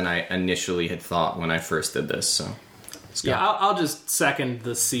more than I initially had thought when I first did this. So Scott. Yeah, I'll just second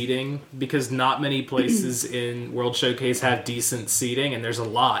the seating, because not many places in World Showcase have decent seating, and there's a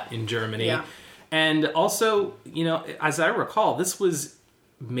lot in Germany. Yeah. And also, as I recall, this was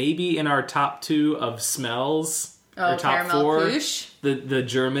maybe in our top 2 of smells. Or top 4, couche. The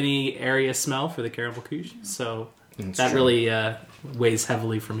Germany area smell for the caramel couche. So that really weighs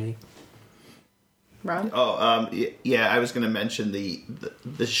heavily for me. Rob? Yeah, I was going to mention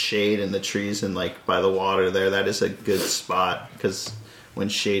the shade and the trees and like by the water there. That is a good spot, because when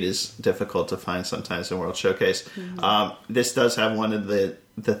shade is difficult to find sometimes in World Showcase. This does have one of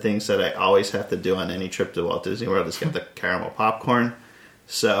the things that I always have to do on any trip to Walt Disney World is get the caramel popcorn.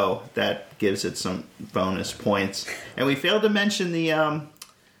 So that gives it some bonus points. And we failed to mention the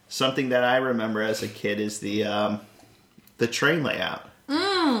something that I remember as a kid is the train layout.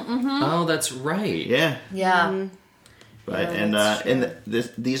 Oh, that's right. Yeah. Yeah. But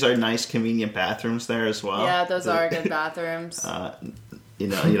these are nice, convenient bathrooms there as well. Yeah, those are good bathrooms. You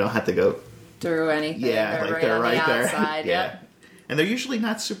don't have to go through anything. Yeah, they're right there. Outside. Yeah. And they're usually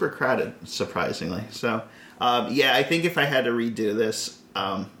not super crowded, surprisingly. So, I think if I had to redo this,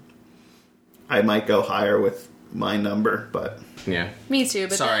 I might go higher with my number, but yeah, me too.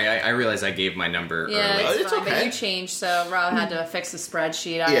 But sorry, I realized I gave my number early. It's fine, okay. But you changed, so Rob had to fix the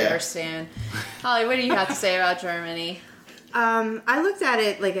spreadsheet. I understand. Holly, what do you have to say about Germany? I looked at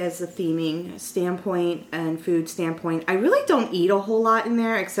it like as a theming standpoint and food standpoint. I really don't eat a whole lot in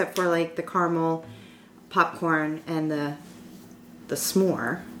there except for like the caramel popcorn and the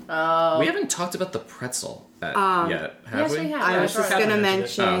s'more. We haven't talked about the pretzel yet, have we? I was just going to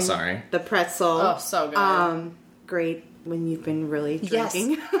mention the pretzel. Oh, so good. Great when you've been really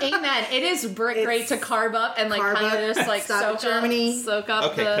drinking. Yes. Amen. It is great to carb up and like kind of just like soak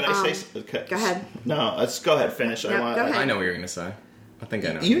up. Okay, can I say? Okay. Go ahead. No, let's go ahead. Finish. Go ahead. I know what you're going to say. I think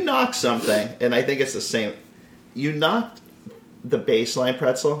I know. You knocked something, and I think it's the same. You knocked the baseline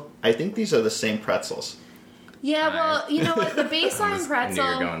pretzel. I think these are the same pretzels. Yeah, well, you know what? The baseline pretzel.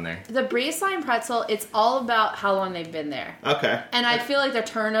 I knew you were going there. The baseline pretzel, it's all about how long they've been there. Okay. And I feel like their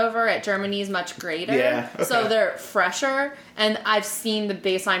turnover at Germany is much greater. Yeah. Okay. So they're fresher. And I've seen the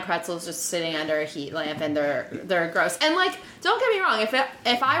baseline pretzels just sitting under a heat lamp, and they're gross. And like, don't get me wrong,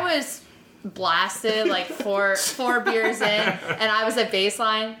 if I was blasted like four beers in and I was at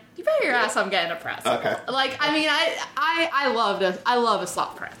baseline, you bet your ass I'm getting a pretzel. Okay. Like, I mean, I love a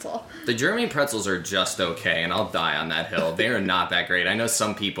soft pretzel. The German pretzels are just okay, and I'll die on that hill. They are not that great. I know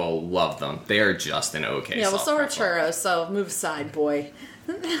some people love them. They are just an okay. Yeah, well, so are pretzel. churros. So move aside, boy.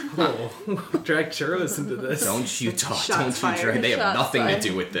 Drag churros into this. Don't you talk? Shots Don't you drag? They have Shots nothing fired. to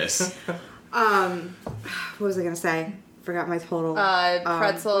do with this. What was I going to say? Forgot my total.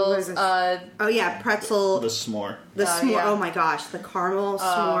 Pretzels. Pretzel. The s'more. The s'more. yeah. Oh my gosh, the caramel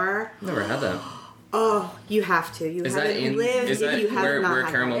s'more. Never had that. Oh, you have to. You Is haven't that in? lived Is if that you have where not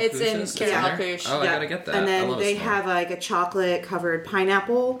had caramel? one. It's in couche is? caramel Is there? couche. Oh, Yeah. I gotta get that. And I then love they s'more. have like a chocolate covered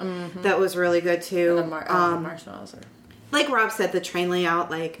pineapple that was really good too. The marshmallows. Like Rob said, the train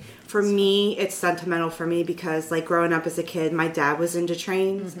layout, like for me, it's sentimental for me because like growing up as a kid, my dad was into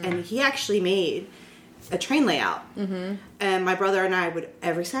trains and he actually made a train layout. And my brother and I would,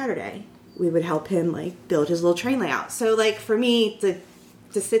 every Saturday, we would help him like build his little train layout. So like for me to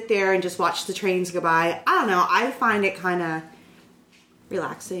sit there and just watch the trains go by, I don't know, I find it kind of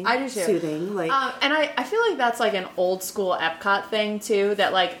relaxing. I do too. Soothing. Like, and I feel like that's like an old school Epcot thing too,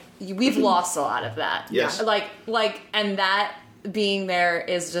 that like we've lost a lot of that. Yes. Like and that being there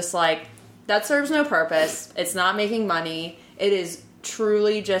is just like, that serves no purpose. It's not making money. It is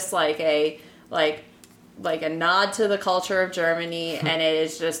truly just like a nod to the culture of Germany, and it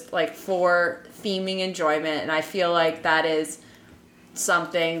is just like for theming enjoyment, and I feel like that is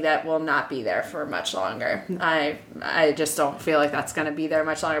something that will not be there for much longer. I just don't feel like that's going to be there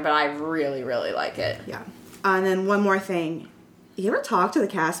much longer, but I really, really like it. yeah. And then one more thing. You ever talk to the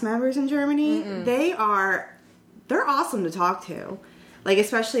cast members in Germany? Mm-mm. They're awesome to talk to. Like,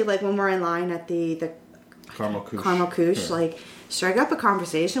 especially like when we're in line at the Caramel Couche. Yeah. Like, strike up a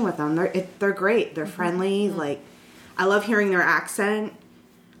conversation with them. They're great. They're friendly. Mm-hmm. Like, I love hearing their accent.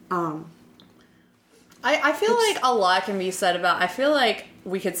 I feel like a lot can be said about... I feel like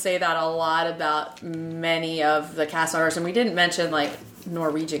we could say that a lot about many of the cast members. And we didn't mention, like,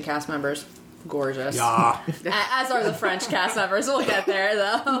 Norwegian cast members. Gorgeous. Yeah. As are the French cast members. We'll get there,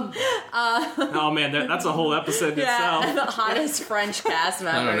 though. Oh, man, that's a whole episode itself. The hottest French cast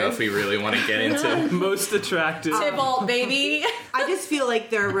members. I don't know if we really want to get into most attractive. Tybalt, baby. I just feel like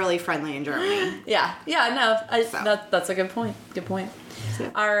they're really friendly in Germany. Yeah, no, that's a good point. Good point.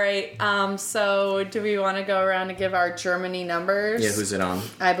 Yeah. All right, so do we want to go around and give our Germany numbers? Yeah, who's it on?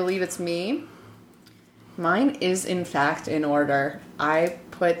 I believe it's me. Mine is, in fact, in order. I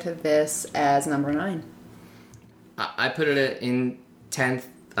put this as number 9. I put it in 10th.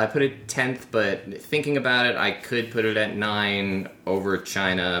 I put it 10th, but thinking about it, I could put it at 9 over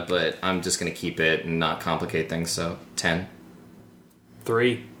China, but I'm just going to keep it and not complicate things, so 10.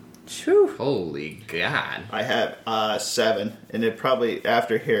 3. Whew. Holy God. I have 7, and it probably,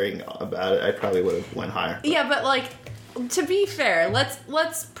 after hearing about it, I probably would have went higher. Yeah, but like, to be fair,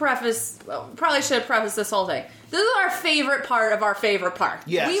 let's preface. Probably should have prefaced this whole thing. This is our favorite part of our favorite park.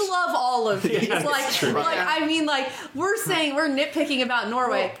 Yes. We love all of these. Yeah, I mean, like, we're saying we're nitpicking about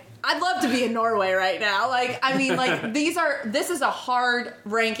Norway. I'd love to be in Norway right now. Like, I mean, like, this is a hard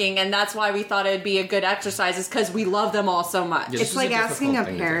ranking, and that's why we thought it'd be a good exercise, is because we love them all so much. Yeah, it's like asking a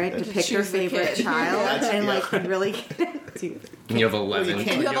parent to pick their favorite child and, like, really get You have 11,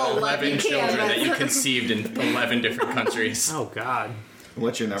 you have 11 children that you conceived in 11 different countries. Oh, God.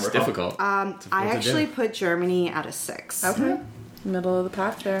 What's your number? It's difficult. I actually put Germany at a 6. Okay. Middle of the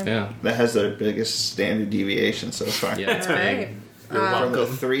pack there. Yeah. That has the biggest standard deviation so far. Yeah, it's All big. right. You're From a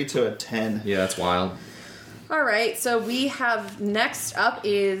welcome. 3 to a 10. Yeah, that's wild. All right, so we have next up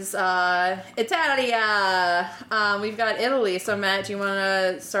is Italia. We've got Italy. So Matt, do you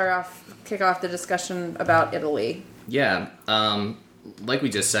want to kick off the discussion about Italy? Yeah, like we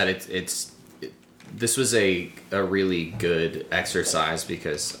just said, this was a really good exercise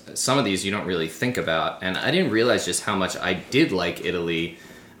because some of these you don't really think about, and I didn't realize just how much I did like Italy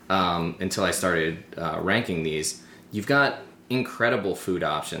until I started ranking these. You've got incredible food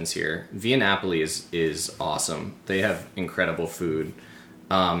options here. Via Napoli is awesome. They have incredible food.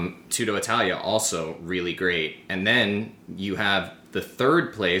 Tutto Italia also really great, and then you have the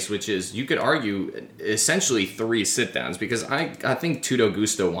third place, which is, you could argue, essentially 3 sit-downs, because I think Tutto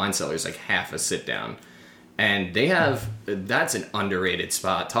Gusto Wine Cellar is like half a sit-down. And that's an underrated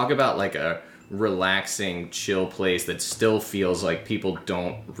spot. Talk about like a relaxing, chill place that still feels like people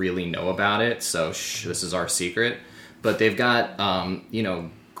don't really know about it. So this is our secret. But they've got,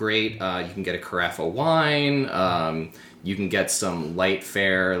 great, you can get a carafe of wine, you can get some light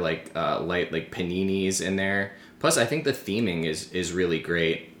fare, like paninis in there. Plus, I think the theming is really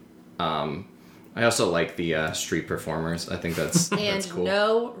great. I also like the street performers. I think that's cool.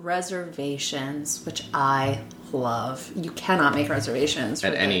 No reservations, which I love. You cannot make reservations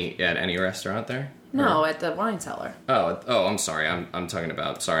at any restaurant there. No, at the wine cellar. Oh, I'm sorry. I'm talking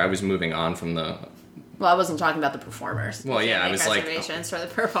about. Sorry, I was moving on from the. Well, I wasn't talking about the performers. Well, yeah, I was like reservations for the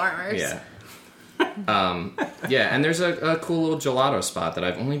performers. Yeah. Yeah, and there's a cool little gelato spot that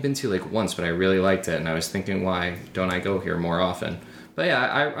I've only been to like once, but I really liked it, and I was thinking, why don't I go here more often? But yeah,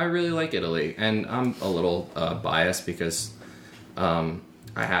 I really like Italy, and I'm a little biased because I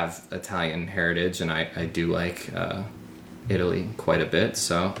have Italian heritage, and I do like Italy quite a bit.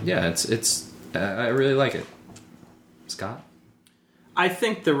 So yeah, it's I really like it. Scott? I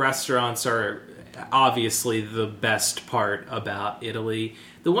think the restaurants are obviously the best part about Italy.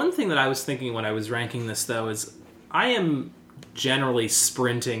 The one thing that I was thinking when I was ranking this, though, is I am generally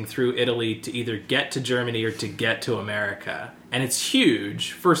sprinting through Italy to either get to Germany or to get to America. And it's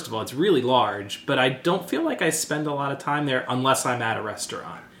huge. First of all, it's really large, but I don't feel like I spend a lot of time there unless I'm at a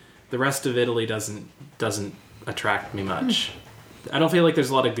restaurant. The rest of Italy doesn't attract me much. I don't feel like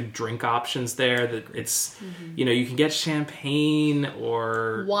there's a lot of good drink options there. That it's, you can get champagne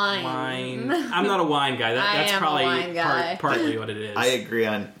or wine. I'm not a wine guy. That's probably partly what it is. I agree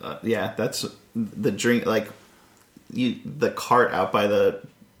on, that's the drink, like, the cart out by the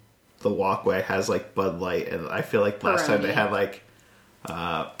walkway has, like, Bud Light, and I feel like last time they had, like,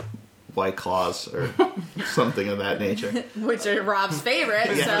 White Claws or something of that nature. Which are Rob's favorite,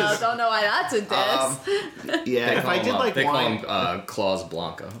 so don't know why that's a diss. Yeah, if I did like they wine, call them Claus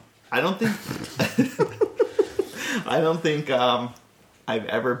Blanco. I don't think I've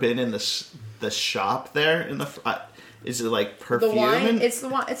ever been in this the shop there in the front. Is it like perfume? The wine? It's the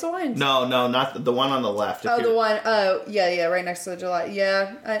wine. It's a wine. No, not the one on the left. Oh, the one. Oh, yeah, right next to the July.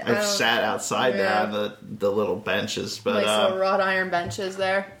 Yeah, I've sat outside there on the little benches, but nice little wrought iron benches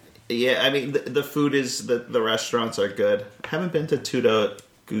there. Yeah, I mean the food is the restaurants are good. I haven't been to Tutto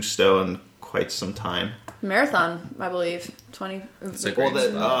Gusto in quite some time. Marathon, I believe. 20. It's a great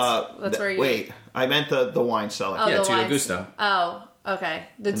That's where you. Wait, I meant the wine cellar. Oh, yeah, the Tutto wine. Gusto. Oh, okay.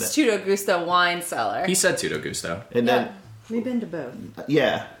 The Tutto Gusto wine cellar. He said Tutto Gusto. And then We've been to both.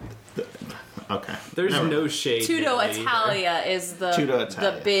 Yeah. Okay. There's no shade. Tutto Italia is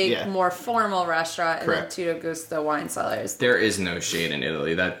the big, more formal restaurant, Correct. and then Tutto Gusto wine cellars. There is no shade in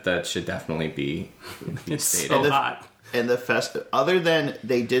Italy. That should definitely be It's stated. so hot. And the other than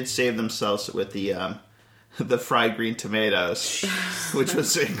they did save themselves with the fried green tomatoes, which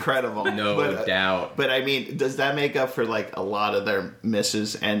was incredible. No doubt. But I mean, does that make up for like a lot of their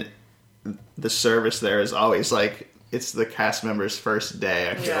misses? And the service there is always like it's the cast member's first day.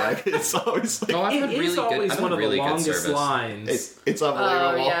 I feel like it's always like No, I've It had is really always good, I've one had of really the good longest service. lines. it's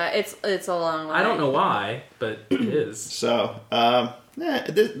unbelievable. Oh yeah, it's a long line. I don't know why, but it is. So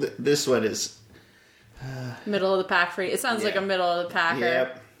this one is Middle of the pack for you. It sounds like a middle of the packer.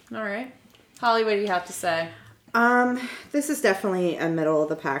 Yep. All right, Holly, what do you have to say? This is definitely a middle of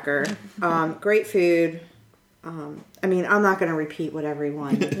the packer. Great food. I mean, I'm not going to repeat what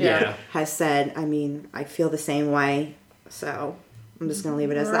everyone Yeah. has said. I mean, I feel the same way, so I'm just going to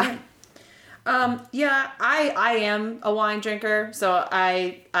leave it as that. Yeah, I am a wine drinker, so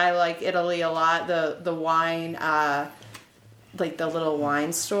I like Italy a lot. The wine, like the little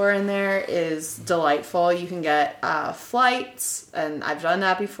wine store in there is delightful. You can get flights, and I've done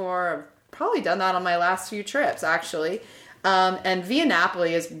that before. I've probably done that on my last few trips, actually. And Via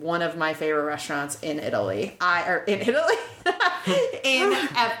Napoli is one of my favorite restaurants in Italy. In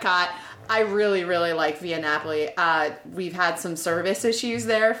Epcot. I really, really like Via Napoli. We've had some service issues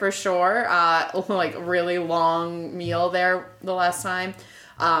there for sure. Like really long meal there the last time.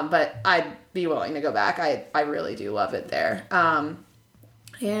 But I'd be willing to go back. I really do love it there.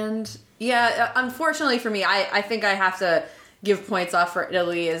 And yeah, unfortunately for me, I think I have to give points off for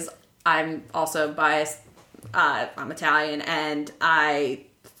Italy as I'm also biased. I'm Italian, and I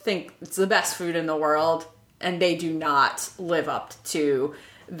think it's the best food in the world, and they do not live up to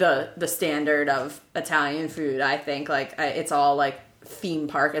the standard of Italian food. I think it's all like theme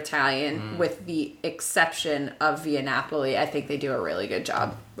park Italian, with the exception of Via Napoli. I think they do a really good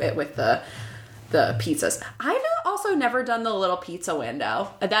job with the pizzas. I've also never done the little pizza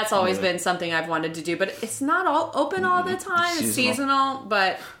window. That's always been something I've wanted to do, but it's not all open all the time. It's seasonal,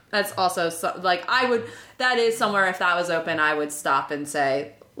 but that's also that is somewhere, if that was open, I would stop and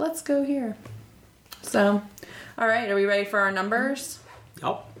say, let's go here. So, all right, are we ready for our numbers?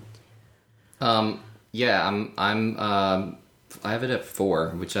 Yep. Yeah, I have it at 4,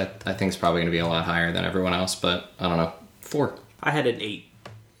 which I think is probably going to be a lot higher than everyone else, but I don't know. 4. I had an 8.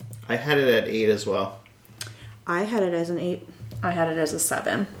 I had it at 8 as well. I had it as an 8. I had it as a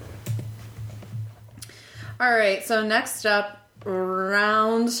 7. All right, so next up,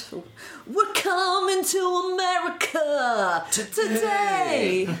 round. We're coming to America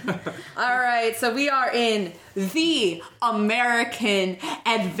today. All right, so we are in the American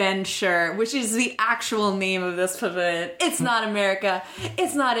Adventure, which is the actual name of this pavilion. It's not America.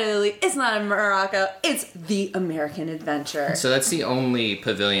 It's not Italy. It's not Morocco. It's the American Adventure. So that's the only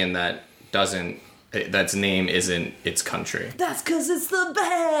pavilion that's name isn't its country. That's because it's the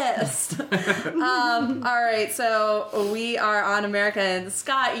best. All right, so we are on America, and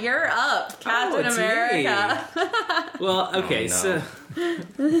Scott, you're up. Captain it's America. Well, okay, Oh, no.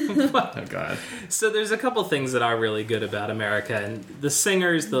 Oh, God. So there's a couple things that are really good about America, and the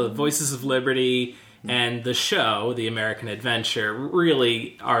singers, the Voices of Liberty, and the show, The American Adventure,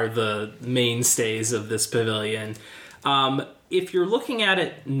 really are the mainstays of this pavilion. If you're looking at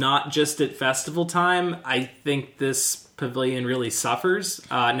it not just at festival time, I think this pavilion really suffers.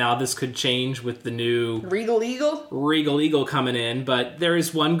 Now, this could change with the new Regal Eagle coming in, but there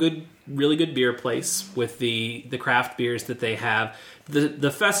is one really good beer place with the craft beers that they have.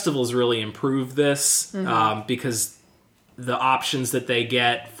 The festivals really improve this because the options that they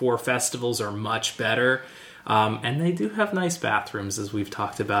get for festivals are much better. And they do have nice bathrooms, as we've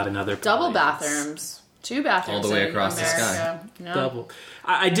talked about in other double pavilions. bathrooms. 2 bathrooms All the way in across the America. sky. No. Double.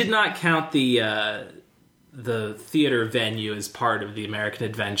 I did not count the theater venue as part of the American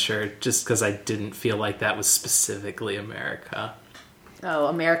Adventure, just because I didn't feel like that was specifically America. Oh,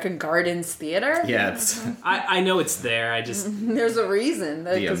 American Gardens Theater? Yeah, it's I know it's there. I just There's a reason.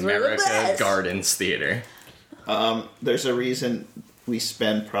 the 'cause we're the America best. Gardens Theater. There's a reason we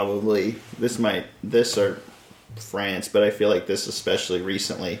spend probably this or France, but I feel like this especially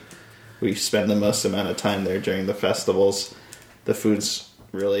recently, we spend the most amount of time there during the festivals. The food's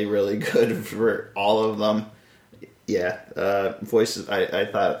really, really good for all of them. Yeah, Voices. I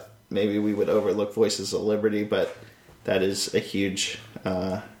thought maybe we would overlook Voices of Liberty, but that is a huge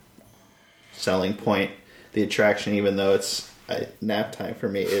selling point. The attraction, even though it's nap time for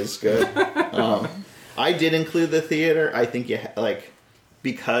me, is good. I did include the theater. I think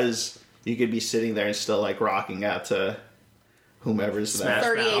because you could be sitting there and still rocking out to whomever's there.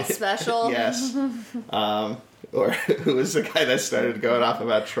 38 Special. Yes. Or who was the guy that started going off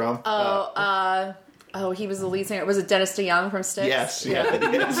about Trump? He was the lead singer. Was it Dennis DeYoung from Styx? Yes.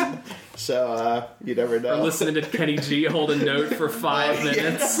 Yeah. So you never know. We're listening to Kenny G hold a note for 5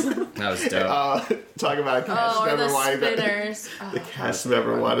 minutes. That was dope. Talk about a cast member spinners. The cast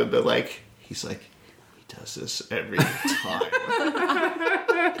member wanted to he's like, he does this every time.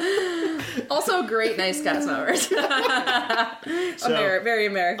 Also, great, nice cast members. Very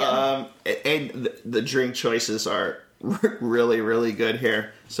American. And the drink choices are really, really good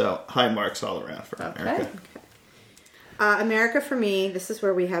here. So high marks all around for America. Okay. America for me, this is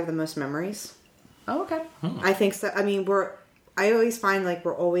where we have the most memories. Oh, okay. I think so. I mean, I always find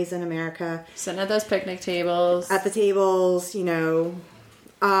we're always in America. Sitting at those picnic tables. At the tables,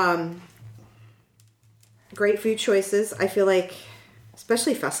 great food choices. I feel like,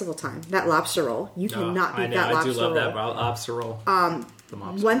 especially festival time, that lobster roll. You cannot beat that lobster roll. I do love that lobster roll.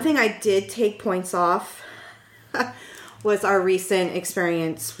 One thing I did take points off was our recent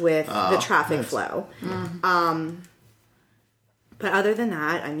experience with the traffic flow. But other than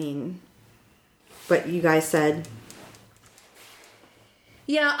that, I mean, what you guys said.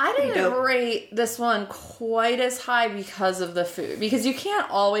 Yeah, I didn't rate this one quite as high because of the food. Because you can't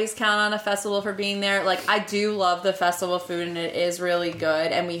always count on a festival for being there. I do love the festival food, and it is really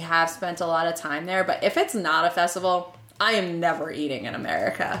good, and we have spent a lot of time there. But if it's not a festival, I am never eating in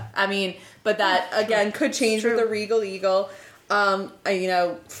America. I mean, but that, again, could change with the Regal Eagle.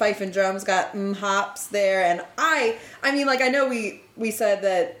 Fife and Drum's got hops there, and I mean, I know we said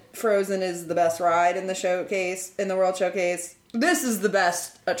that Frozen is the best ride in the World Showcase. This is the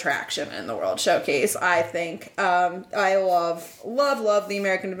best attraction in the World Showcase, I think. I love the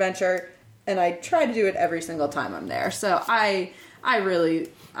American Adventure, and I try to do it every single time I'm there. So I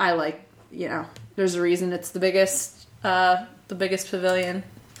like, there's a reason it's the biggest pavilion,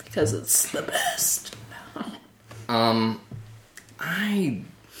 because it's the best. I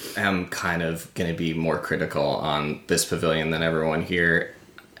am kind of going to be more critical on this pavilion than everyone here.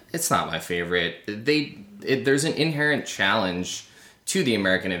 It's not my favorite. There's an inherent challenge to the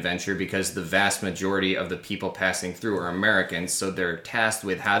American Adventure because the vast majority of the people passing through are Americans, so they're tasked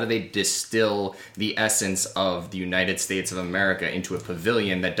with how do they distill the essence of the United States of America into a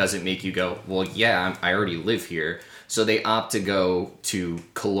pavilion that doesn't make you go, well, yeah, I already live here. So they opt to go to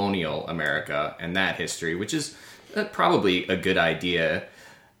colonial America and that history, which is probably a good idea.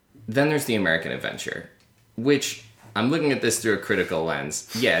 Then there's the American Adventure, which I'm looking at this through a critical lens.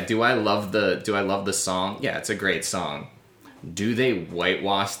 Yeah, do I love the song? Yeah, it's a great song. Do they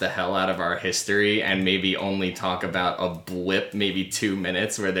whitewash the hell out of our history and maybe only talk about a blip, maybe 2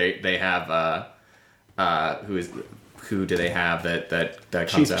 minutes, where they have who do they have that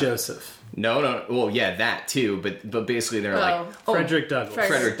comes Chief out? Joseph. No. Well, yeah, that too. But basically, they're Frederick Douglass.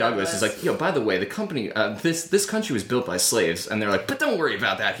 Frederick Douglass is like, by the way, the company, this country was built by slaves, and they're like, but don't worry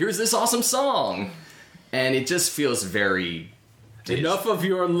about that. Here's this awesome song, and it just feels very. Enough of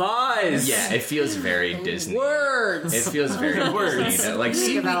your lies. Yeah, it feels very Disney. Words. It feels very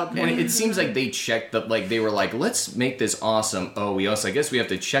Disney. And it seems like they checked they were like, let's make this awesome. Oh, I guess we have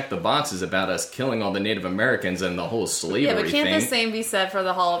to check the boxes about us killing all the Native Americans and the whole slavery thing. Yeah, but can't the same be said for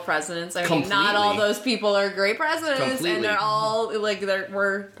the Hall of Presidents? I mean, not all those people are great presidents, and they're all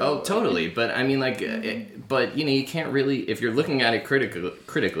Oh, totally. But I mean, you can't really, if you're looking at it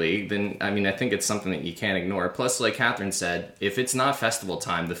critically, then I mean, I think it's something that you can't ignore. Plus, like Catherine said, if it's not festival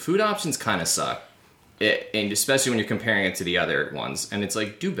time, the food options kind of suck, and especially when you're comparing it to the other ones, and it's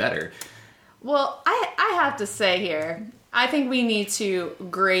like, do better. Well, I have to say here, I think we need to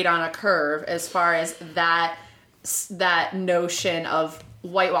grade on a curve as far as that notion of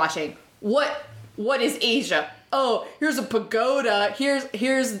whitewashing. What is Asia? Oh, here's a pagoda.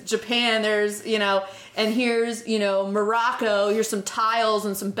 Here's Japan. There's and here's Morocco. Here's some tiles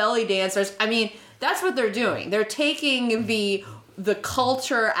and some belly dancers. I mean, that's what they're doing. They're taking the the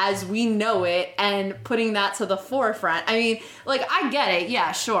culture as we know it and putting that to the forefront. I mean, like, I get it.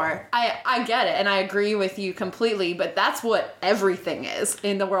 Yeah, sure. I get it. And I agree with you completely, but that's what everything is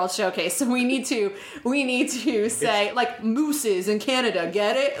in the World Showcase. So we need to say, like, mooses in Canada,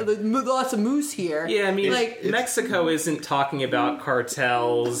 get it? Lots of moose here. Yeah, I mean, like, Mexico isn't talking about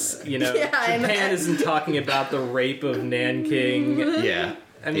cartels, you know, Japan isn't talking about the rape of Nanking. Yeah.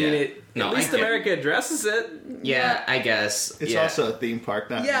 I mean, at least America addresses it. Yeah, I guess. It's also a theme park,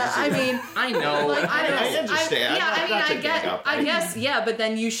 not yeah, I mean, I know. like, I understand. I guess, yeah, but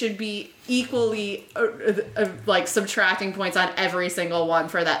then you should be equally like subtracting points on every single one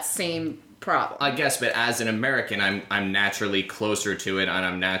for that same problem. I guess, but as an American, I'm naturally closer to it, and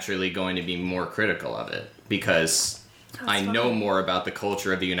I'm naturally going to be more critical of it because I know more about the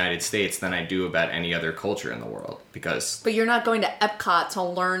culture of the United States than I do about any other culture in the world. But you're not going to Epcot to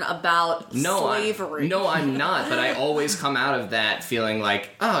learn about slavery. No, I'm not. But I always come out of that feeling like,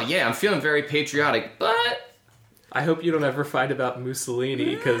 oh yeah, I'm feeling very patriotic. But I hope you don't ever find about Mussolini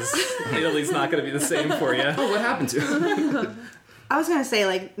because Italy's not going to be the same for you. Oh, what happened to him? I was gonna say,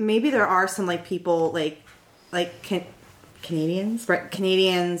 like, maybe there are some, like, people like Canadians, right?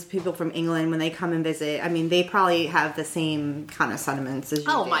 Canadians, people from England, when they come and visit, I mean, they probably have the same kind of sentiments as you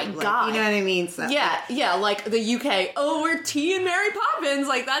do. My like, God. you know what I mean? So, yeah, like the UK, we're Tea and Mary Poppins,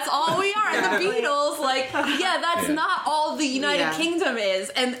 like, that's all we are. And the Beatles, like, that's not all the United Kingdom is.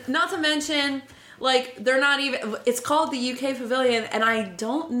 And not to mention, like, they're not even, it's called the UK Pavilion, and I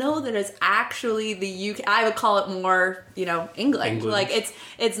don't know that it's actually the UK. I would call it more, England. Like, it's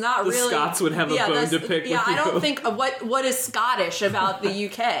not really. The Scots would have a bone to pick with you. I don't think, what is Scottish about the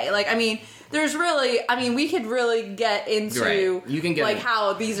UK? Like, I mean, there's really, we could really get into, you can get like,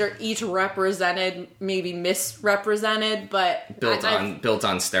 how these are each represented, maybe misrepresented, but built on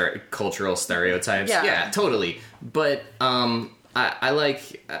cultural stereotypes. Yeah, totally. But, I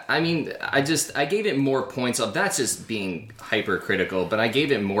gave it more points off. That's just being hypercritical, but I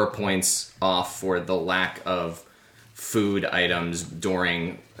gave it more points off for the lack of food items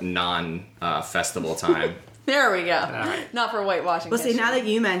during non-festival time. There we go. Right. Not for whitewashing. Well, see, now that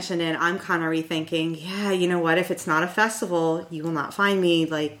you mentioned it, I'm kind of rethinking, you know what? If it's not a festival, you will not find me,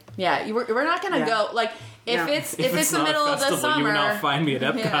 like... Yeah, we're not going to go, like... If it's the middle of the summer, you will not find me at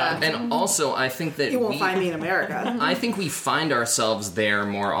Epcot. Yeah. And also, I think that you won't find me in America. I think we find ourselves there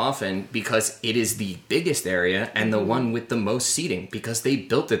more often because it is the biggest area and the one with the most seating because they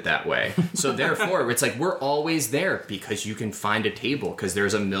built it that way. So therefore, it's like we're always there because you can find a table because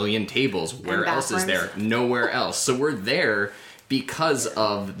there's a million tables. Where else is there? Nowhere else. So we're there because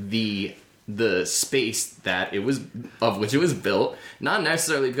of the space that of which it was built, not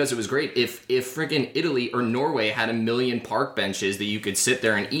necessarily because it was great. If friggin' Italy or Norway had a million park benches that you could sit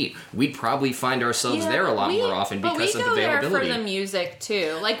there and eat, we'd probably find ourselves there a lot more often because of the availability. But we go there for the music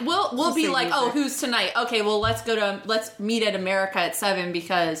too. Like we'll be like, music. Who's tonight? Okay, well let's meet at America at 7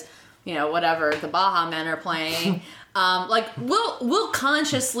 because whatever the Baha Men are playing. Like we'll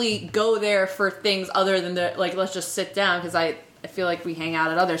consciously go there for things other than let's just sit down because I feel like we hang out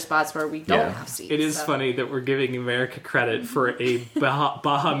at other spots where we don't have seats. It is funny that we're giving America credit for a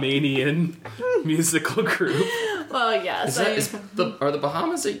Bahamanian musical group. Well, yes. Are the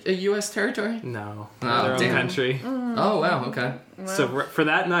Bahamas a U.S. territory? No. They're their own country. Oh, wow, okay. Well. So for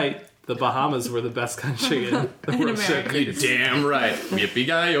that night, the Bahamas were the best country in the World Showcase. You're damn right.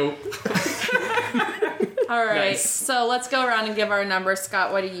 Yippee-ki-yo. All right, Nice. So let's go around and give our numbers.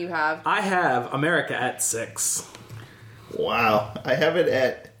 Scott, what do you have? I have America at 6. Wow. I have it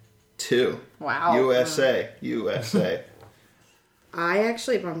at 2. Wow. USA. I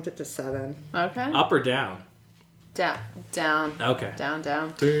actually bumped it to 7. Okay. Up or down? Down. Okay. Down.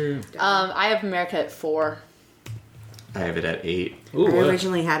 Damn. I have America at 4. I have it at 8. Ooh, I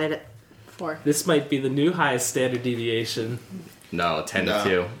originally had it at 4. This might be the new highest standard deviation. No, 10 to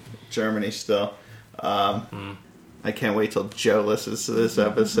 2. Germany still. I can't wait till Joe listens to this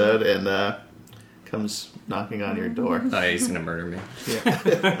episode and comes knocking on your door. Oh, he's gonna murder me.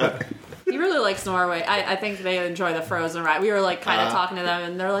 He really likes Norway. I think they enjoy the Frozen ride. We were kind of talking to them,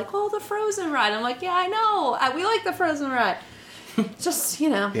 and they're like, "Oh, the Frozen ride." I'm like, "Yeah, I know. We like the Frozen ride." Just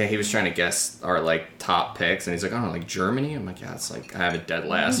Yeah, he was trying to guess our top picks, and he's like, "Oh, Germany." I'm like, "Yeah, it's I have it dead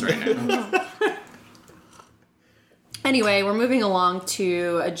last right now." Anyway, we're moving along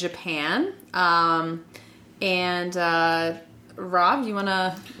to Japan, and Rob, you want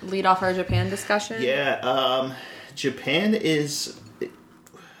to lead off our Japan discussion? Yeah, Japan is...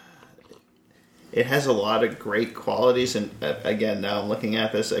 It has a lot of great qualities, and again, now I'm looking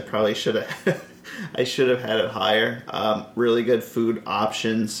at this, I probably should have... I should have had it higher. Really good food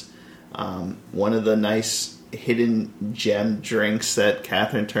options. One of the nice hidden gem drinks that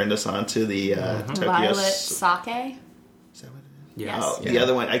Catherine turned us on to. The Tokyo Violet sake. Is that what it is? Yes. Oh, the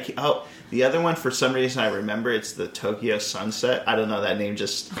other one. The other one. For some reason, I remember it's the Tokyo Sunset. I don't know that name.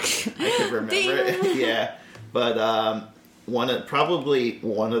 Just I could remember it. Yeah, but probably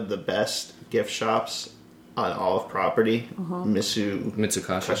one of the best gift shops on all of property.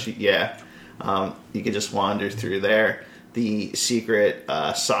 Mitsukashi. Yeah, you could just wander through there. The secret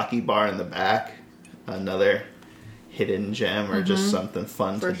sake bar in the back. Another hidden gem or just something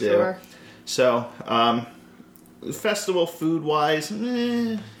fun to do. Sure. So, festival food wise,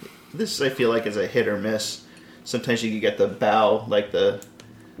 this I feel like is a hit or miss. Sometimes you can get the bao, like the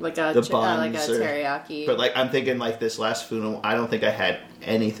buns, like a teriyaki. But like I'm thinking like this last food, I don't think I had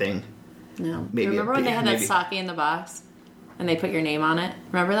anything. No. Maybe remember when they had that sake in the box and they put your name on it?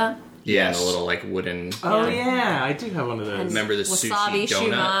 Remember that? Yeah, and the little like wooden. Oh yeah, I do have one of those. Remember the wasabi sushi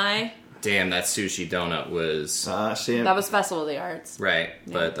donut? shumai. Damn, that sushi donut was that was Festival of the Arts, right?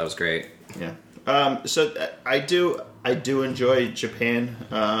 But that was great. Yeah. So I do enjoy Japan.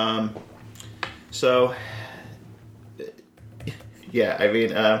 So yeah, I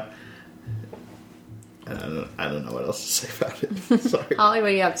mean, I don't know what else to say about it. Sorry. Holly, what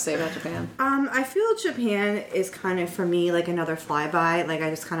do you have to say about Japan? I feel Japan is kind of for me like another flyby. Like I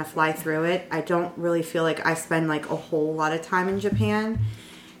just kind of fly through it. I don't really feel like I spend like a whole lot of time in Japan.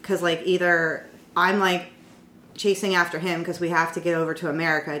 Because, like, either I'm, like, chasing after him because we have to get over to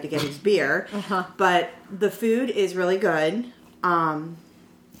America to get his beer. But the food is really good.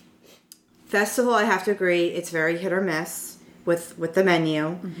 Festival, I have to agree, it's very hit or miss with the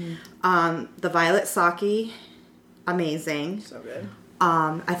menu. The violet sake, amazing. So good.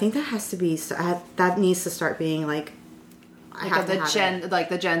 I think that has to be, that needs to start being, like,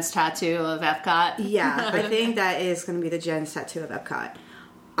 the Jen's tattoo of Epcot. Yeah, I think that is going to be the Jen's tattoo of Epcot.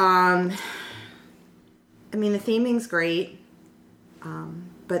 I mean, the theming's great,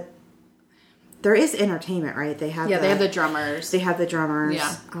 but there is entertainment, right? They have the drummers. They have the drummers.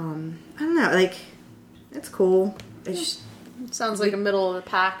 Yeah. I don't know, like, it's cool. It's sounds like a middle of the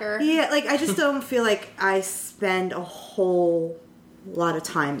packer. Yeah, like, I just don't feel like I spend a whole lot of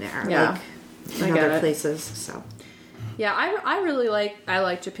time there. Yeah. Like, in other places, so. Yeah, I really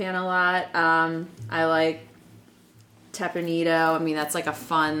like Japan a lot. I like Teppanydo. I mean, that's like a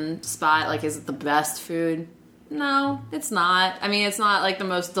fun spot. Like, is it the best food? No, it's not. I mean, it's not like the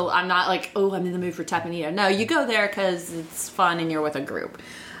most... I'm not like, oh, I'm in the mood for Teppanydo. No, you go there because it's fun and you're with a group.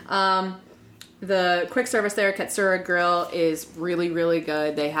 The quick service there, Katsura Grill, is really, really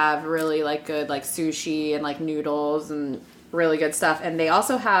good. They have really like good like sushi and like noodles and really good stuff. And they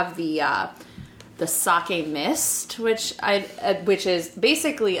also have the sake mist, which is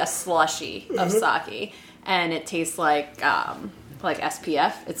basically a slushy of sake. And it tastes like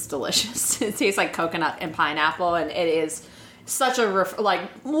SPF. It's delicious. It tastes like coconut and pineapple, and it is such a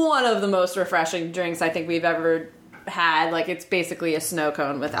one of the most refreshing drinks I think we've ever had. Like, it's basically a snow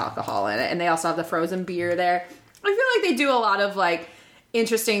cone with alcohol in it, and they also have the frozen beer there. I feel like they do a lot of like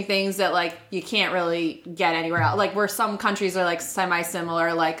interesting things that like you can't really get anywhere else. Like, where some countries are like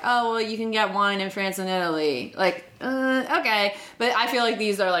semi-similar, like, oh, well, you can get wine in France and Italy. Like, okay. But I feel like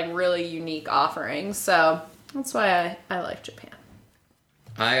these are like really unique offerings. So that's why I like Japan.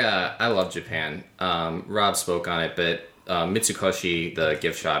 I love Japan. Rob spoke on it, but Mitsukoshi, the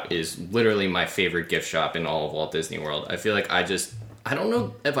gift shop, is literally my favorite gift shop in all of Walt Disney World. I feel like I don't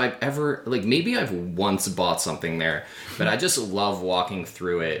know if I've ever, like, maybe I've once bought something there, but I just love walking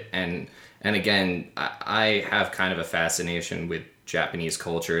through it. And again, I have kind of a fascination with Japanese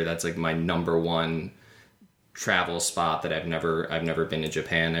culture. That's like my number one travel spot that I've never been to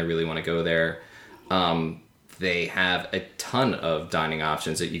Japan. I really want to go there. They have a ton of dining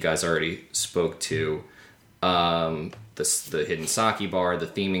options that you guys already spoke to. The hidden sake bar, the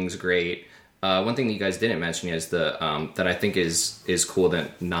theming's great. One thing that you guys didn't mention is that I think is cool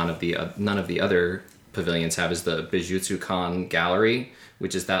that none of the other pavilions have is the Bijutsu-kan Gallery,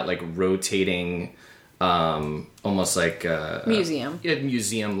 which is that like rotating, almost like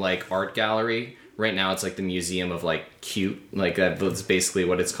museum like art gallery. Right now, it's like the Museum of like Cute, like that's basically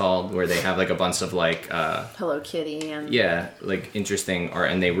what it's called, where they have like a bunch of like Hello Kitty and like interesting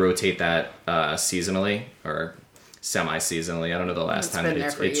art, and they rotate that seasonally or semi-seasonally. I don't know the last time that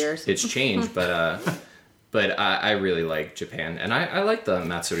it's changed, but I really like Japan, and I like the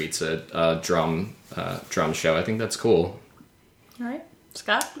Matsuritsu drum show. I think that's cool. All right,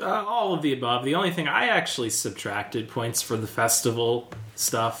 Scott? All of the above. The only thing I actually subtracted points for the festival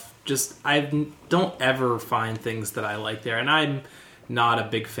stuff. Just, I don't ever find things that I like there, and I'm not a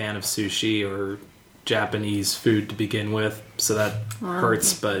big fan of sushi or Japanese food to begin with, so that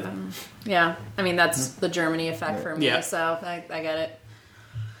hurts. But yeah, I mean that's the Germany effect for me. Yeah. So I get it.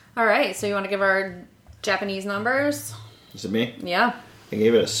 All right, so you want to give our Japanese numbers? Is it me? Yeah. I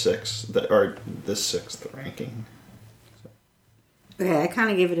gave it a 6, or the 6th ranking. Okay, I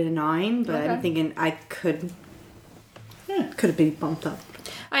kind of gave it a 9, but Okay. I'm thinking I could have been bumped up.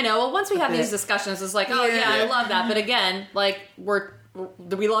 I know. Well, once we have Okay. these discussions, it's like, oh yeah, I love that. But again, like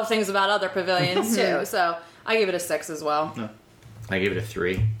we love things about other pavilions too. So I give it a 6 as well. No. I gave it a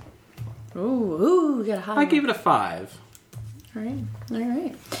 3. Ooh, we got a high. I gave it a 5. All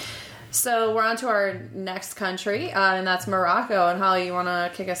right. So we're on to our next country, and that's Morocco. And Holly, you want to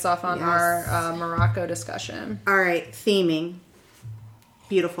kick us off on Yes. our Morocco discussion? All right, theming.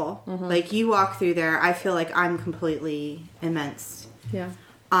 Beautiful. Like, you walk through there, I feel like I'm completely immense. Yeah.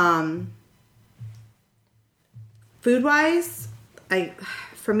 Food-wise,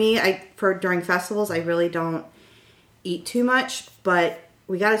 during festivals, I really don't eat too much, but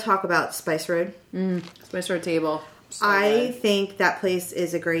we got to talk about Spice Road. Spice Road Table. So I good. think that place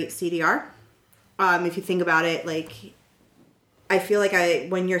is a great CDR. If you think about it, like, I feel like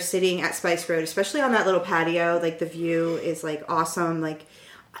when you're sitting at Spice Road, especially on that little patio, like, the view is, like, awesome. Like,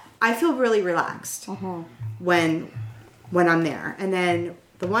 I feel really relaxed when I'm there. And then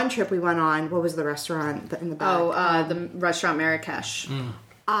the one trip we went on, what was the restaurant in the back? the restaurant Marrakesh.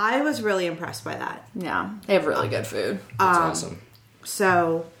 I was really impressed by that. Yeah, they have really good food. That's awesome.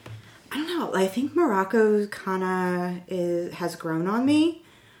 So, I don't know. I think Morocco kind of has grown on me.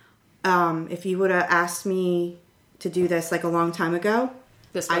 If you would have asked me to do this like a long time ago,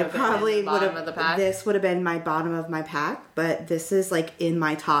 This would I have been probably in the would bottom of the pack. have. This would have been my bottom of my pack, but this is like in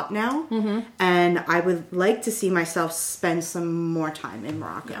my top now, and I would like to see myself spend some more time in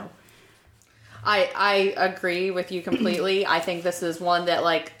Morocco. I agree with you completely. I think this is one that,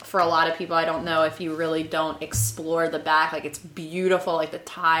 like, for a lot of people, I don't know if you really don't explore the back. Like, it's beautiful, like the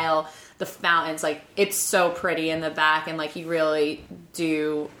tile, the fountains, like, it's so pretty in the back, and like you really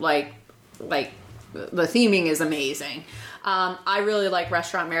do like the theming is amazing. I really like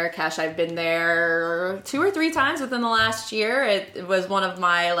Restaurant Marrakesh. I've been there 2 or 3 times within the last year. It was one of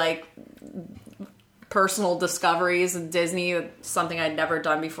my like personal discoveries in Disney, something I'd never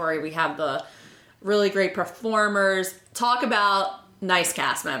done before. We have the really great performers. Talk about nice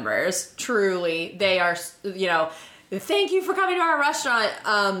cast members. Truly, they are, thank you for coming to our restaurant.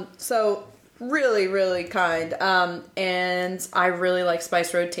 So really, really kind. And I really like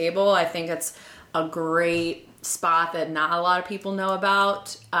Spice Road Table. I think it's a great spot that not a lot of people know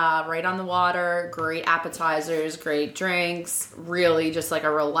about. Right on the water, great appetizers, great drinks, really just like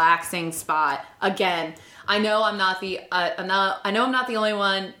a relaxing spot. Again, I know I'm not the only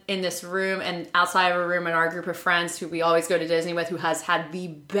one in this room and outside of a room in our group of friends who we always go to Disney with who has had the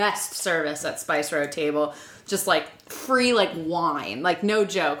best service at Spice Road Table. Just like free like wine, like no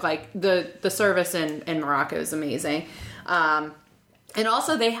joke. Like the service in Morocco is amazing. And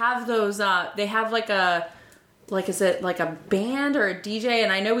also they have those. They have is it like a band or a DJ?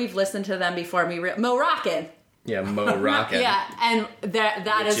 And I know we've listened to them before. Moroccan. Yeah, Mo Rockin'. Yeah, and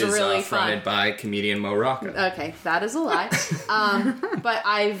that is really fun. Fronted by comedian Mo Rockin'. Okay, that is a lie. But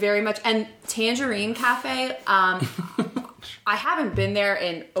I very much... And Tangerine Cafe, I haven't been there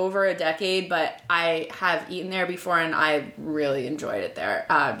in over a decade, but I have eaten there before, and I really enjoyed it there.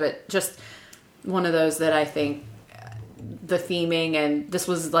 But just one of those that I think the theming, and this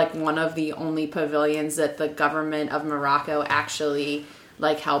was like one of the only pavilions that the government of Morocco actually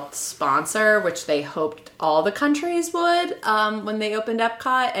helped sponsor, which they hoped all the countries would when they opened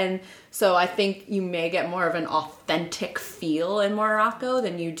Epcot. And so I think you may get more of an authentic feel in Morocco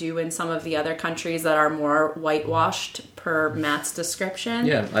than you do in some of the other countries that are more whitewashed per Matt's description.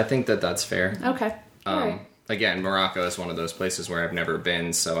 Yeah, I think that's fair. Okay. All right. Again, Morocco is one of those places where I've never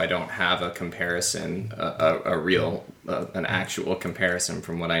been, so I don't have a comparison, an actual comparison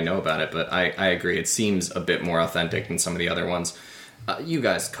from what I know about it. But I agree, it seems a bit more authentic than some of the other ones. You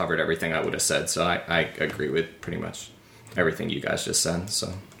guys covered everything I would have said, so I agree with pretty much everything you guys just said.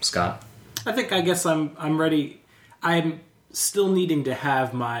 So, Scott? I guess I'm ready. I'm still needing to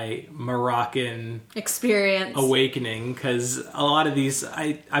have my Moroccan experience awakening, because a lot of these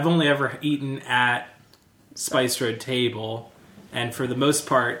I've only ever eaten at Spice Road Table, and for the most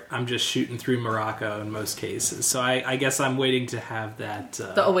part I'm just shooting through Morocco in most cases. So I guess I'm waiting to have that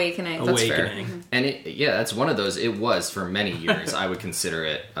the awakening. That's fair. And that's one of those. It was for many years. I would consider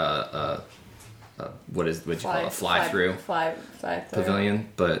it what you call it? A fly-through pavilion,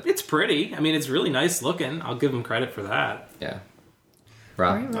 but it's pretty. I mean, it's really nice looking. I'll give them credit for that. Yeah.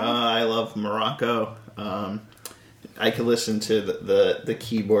 Rob? I love Morocco. I could listen to the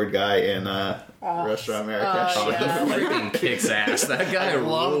keyboard guy in Restaurant Marrakesh. He freaking kicks ass. That guy I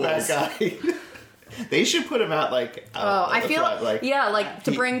love rules. that guy. They should put him out like. I feel like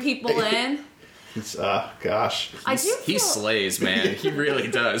to bring people in. He's gosh. He slays, man. He really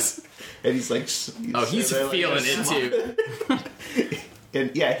does. And he's like, he's feeling it too.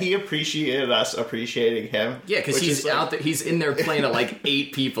 And yeah, he appreciated us appreciating him. Yeah, because he's out there. He's in there playing to like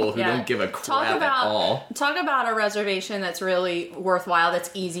 8 people who don't give a crap at all. Talk about a reservation that's really worthwhile. That's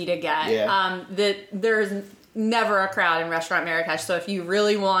easy to get. Yeah. There's never a crowd in Restaurant Marrakesh. So if you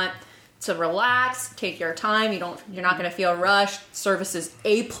really want to relax, take your time. You're not going to feel rushed. Service is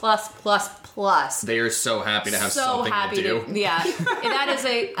A+++. They are so happy to have something to do. Yeah, and that is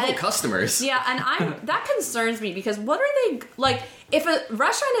a customers. Yeah, and that concerns me because what are they like? If a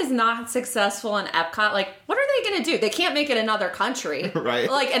restaurant is not successful in Epcot, like what are they going to do? They can't make it another country, right?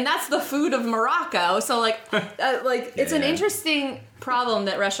 Like, and that's the food of Morocco. So it's an interesting problem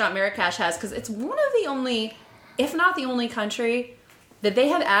that Restaurant Marrakesh has because it's one of the only, if not the only country that they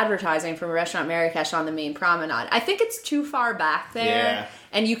have advertising from Restaurant Marrakesh on the main promenade. I think it's too far back there,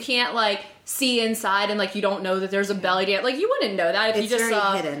 and you can't like see inside, and like you don't know that there's a belly dance. Like you wouldn't know that if you just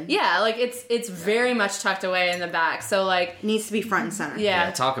saw. Hidden. Yeah, like it's very much tucked away in the back. So like needs to be front and center. Yeah,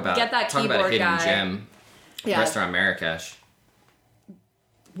 talk about get that talk keyboard about a hidden guy. gem. Yeah. Restaurant Marrakesh.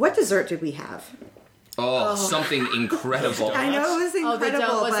 What dessert did we have? Something incredible. I know it was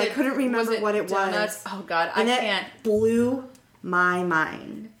incredible, but I couldn't remember what it was. Oh God, and I can't. It blew my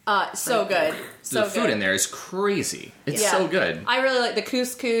mind. So good. The food in there is crazy. It's so good. I really like the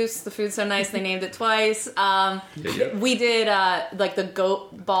couscous. The food's so nice. They named it twice. We did like the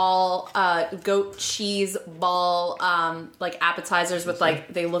goat cheese ball, like appetizers with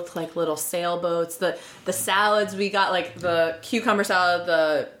like they looked like little sailboats. The salads we got, like the cucumber salad,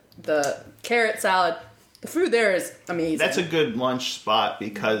 the carrot salad. The food there is amazing. That's a good lunch spot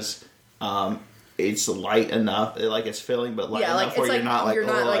because it's light enough, like it's filling, but light enough where you're not like,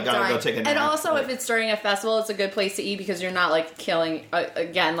 I gotta go take a nap. And also, if it's during a festival, it's a good place to eat because you're not like killing.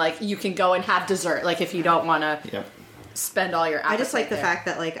 Again, like you can go and have dessert. Like if you don't want to spend all your. I just like the fact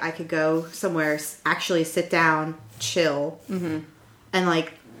that like I could go somewhere, actually sit down, chill, and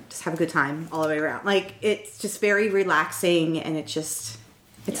like just have a good time all the way around. Like it's just very relaxing, and it's.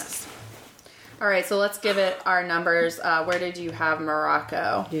 All right, so let's give it our numbers. Where did you have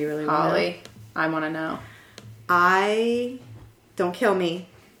Morocco? Do you really Holly? want to know? I want to know. Don't kill me.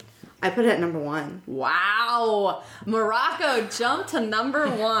 I put it at number 1. Wow, Morocco jumped to number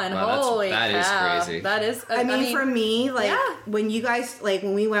 1. Wow, Holy that cow. is crazy. That is. I mean, for me, like when you guys, like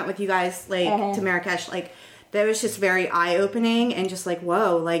when we went with you guys, like to Marrakesh, like that was just very eye opening and just like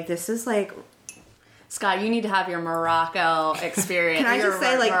whoa, like this is like. Scott, you need to have your Morocco experience. Can I just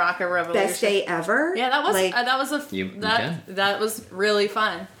say, like, Morocco Revolution. Best day ever? Yeah, that was like, that was really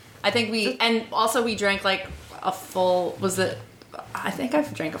fun. I think we drank like a full. Was it? I think I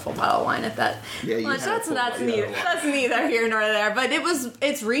drank a full bottle of wine at that. Yeah, you that's neither here nor there. But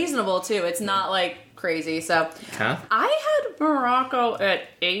it's reasonable too. It's not like crazy. So I had Morocco at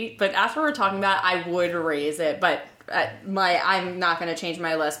 8, but after we're talking about it, I would raise it, but. I'm not going to change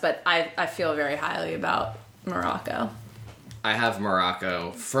my list, but I feel very highly about Morocco. I have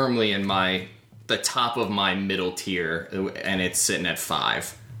Morocco firmly in the top of my middle tier, and it's sitting at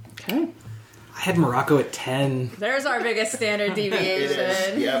 5. Okay. I had Morocco at 10. There's our biggest standard deviation.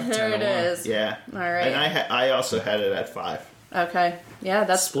 It is. Yep, there it is. Yeah. All right. And I also had it at 5. Okay. Yeah,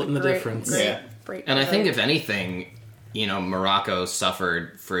 that's splitting the difference. Great. And I think if anything, Morocco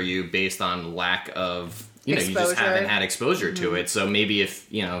suffered for you based on lack of. You just haven't had exposure to it, so maybe if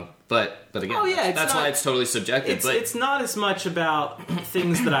but again, that's why it's totally subjective. But it's not as much about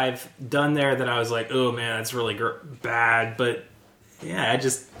things that I've done there that I was like, oh man, that's really bad. But yeah, I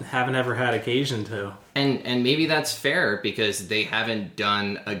just haven't ever had occasion to. And maybe that's fair because they haven't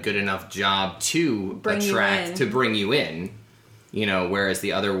done a good enough job to bring you in. Whereas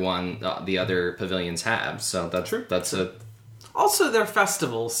the other pavilions have. So that's true. Also, their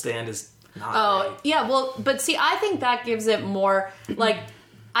festival stand is. Yeah, well, but see, I think that gives it more, like,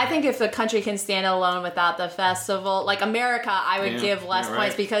 I think if the country can stand alone without the festival, like America, I would give less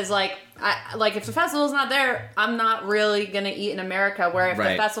points because, like, if the festival's not there, I'm not really going to eat in America, where if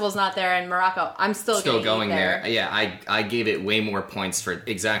the festival's not there in Morocco, I'm still going there. Yeah, I gave it way more points for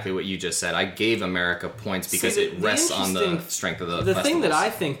exactly what you just said. I gave America points because it rests on the strength of the festivals. Thing that I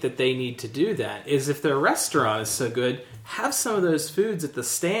think that they need to do that is if their restaurant is so good, have some of those foods at the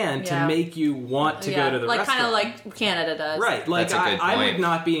stand to make you want to go to the restaurant. Kind of like Canada does. Right. Like, I would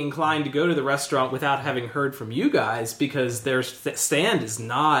not be inclined to go to the restaurant without having heard from you guys because their stand is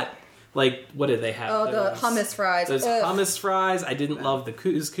not Like, what did they have? Oh, the hummus fries. Those hummus fries. I didn't love the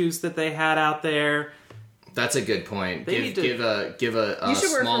couscous that they had out there. That's a good point. They Give a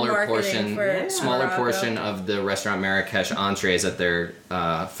smaller portion of the Restaurant Marrakesh entrees at their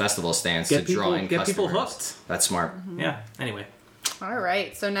festival stands to draw in customers. Get people hooked. That's smart. Mm-hmm. Yeah. Anyway. All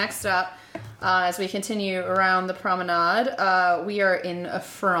right. So next up, as we continue around the promenade, we are in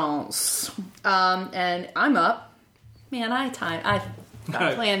France, and I'm up. Man, I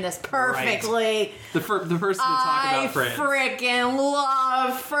planned this perfectly. Right. The person to talk about France. I freaking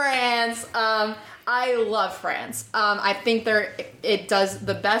love France. I love France. I think it does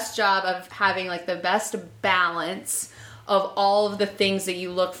the best job of having like the best balance of all of the things that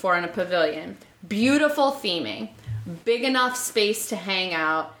you look for in a pavilion. Beautiful theming, big enough space to hang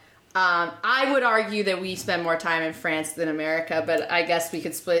out. I would argue that we spend more time in France than America, but I guess we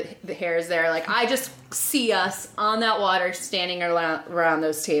could split the hairs there. Like, I just see us on that water standing around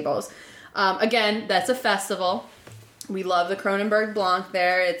those tables. Again, that's a festival. We love the Kronenbourg Blanc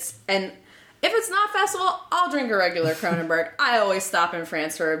there. And if it's not festival, I'll drink a regular Kronenbourg. I always stop in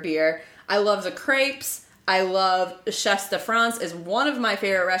France for a beer. I love the crepes. I love Chefs de France is one of my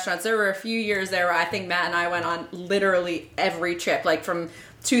favorite restaurants. There were a few years there where I think Matt and I went on literally every trip, like from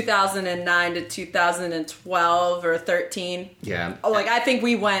 2009 to 2012 or 13. Yeah. Like, I think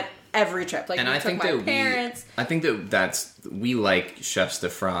we went every trip. Like, and we I took think my that parents. I think that we like Chefs de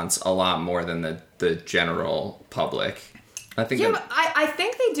France a lot more than the general public. I think I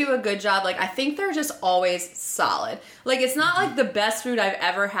think they do a good job. Like, I think they're just always solid. Like, it's not like the best food I've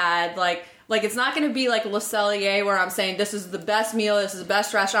ever had. Like it's not going to be like Le Cellier where I'm saying this is the best meal, this is the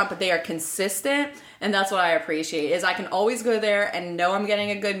best restaurant, but they are consistent. And that's what I appreciate, is I can always go there and know I'm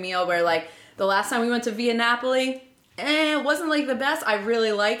getting a good meal. Where, like, the last time we went to Via Napoli, it wasn't, like, the best. I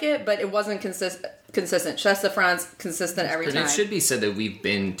really like it, but it wasn't consistent. Chefs de France, consistent every time. And it should be said that we've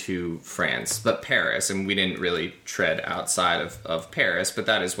been to France, but Paris, and we didn't really tread outside of Paris, but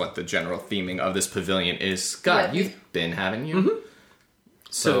that is what the general theming of this pavilion is. Scott, you've been, haven't you? Mm-hmm.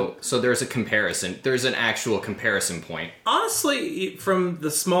 So there's a comparison. There's an actual comparison point. Honestly, from the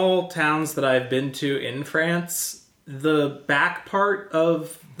small towns that I've been to in France, the back part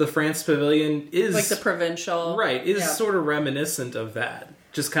of the France Pavilion is... like the provincial... Right, is sort of reminiscent of that.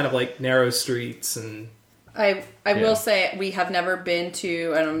 Just kind of like narrow streets and... I will say, we have never been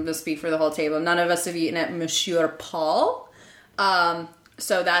to, and I'm going to speak for the whole table, none of us have eaten at Monsieur Paul.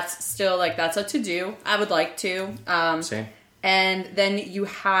 So that's still, like, that's a to-do. I would like to. Same. And then you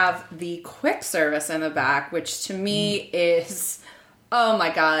have the quick service in the back, which to me is, oh my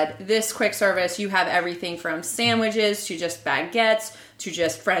god, this quick service, you have everything from sandwiches to just baguettes to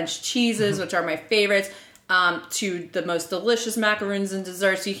just French cheeses, which are my favorites, to the most delicious macaroons and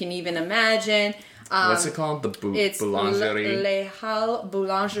desserts you can even imagine. What's it called? It's Boulangerie? Les Halles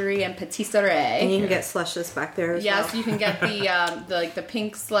Boulangerie and Patisserie. And you can get slushes back there as well. Yes, you can get the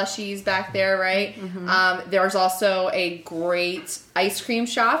pink slushies back there, right? Mm-hmm. There's also a great ice cream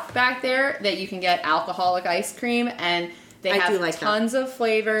shop back there that you can get alcoholic ice cream, and they have tons of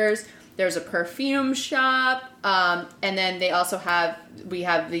flavors. There's a perfume shop, and then they also have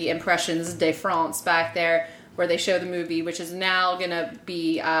the Impressions de France back there, where they show the movie, which is now going to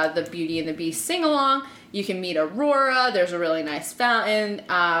be the Beauty and the Beast sing-along. You can meet Aurora. There's a really nice fountain.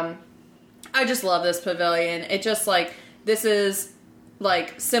 I just love this pavilion. It just, like, this is,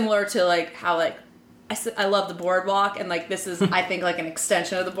 like, similar to, like, how, like, I love the boardwalk, and, like, this is, I think, like, an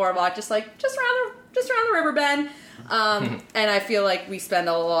extension of the boardwalk, just around the river bend. And I feel like we spend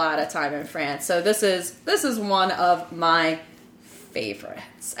a lot of time in France. So this is one of my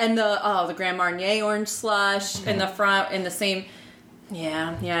favorites. And the Grand Marnier orange slush in the front, in the same,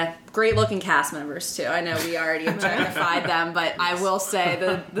 great looking cast members too. I know we already objectified them, but I will say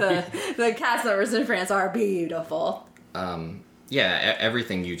the cast members in France are beautiful.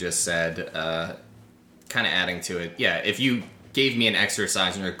 Everything you just said, kind of adding to it. Yeah, if you gave me an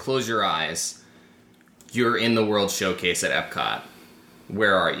exercise and close your eyes, you're in the World Showcase at Epcot.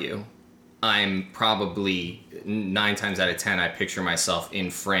 Where are you? I'm probably 9 times out of 10. I picture myself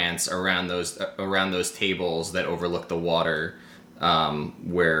in France around those tables that overlook the water,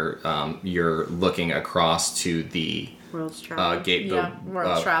 where you're looking across to the World's Travelers. Gate.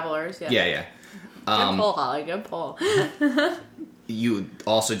 World's Travelers. Yeah. Good pull, Holly. Good pull. You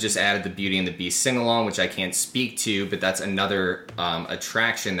also just added the Beauty and the Beast sing-along, which I can't speak to, but that's another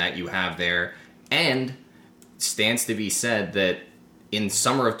attraction that you have there. And stands to be said that in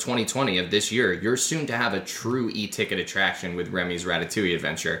summer of 2020 of this year, you're soon to have a true e-ticket attraction with Remy's Ratatouille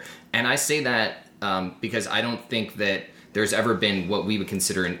Adventure. And I say that because I don't think that there's ever been what we would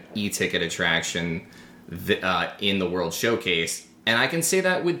consider an e-ticket attraction in the World Showcase I can say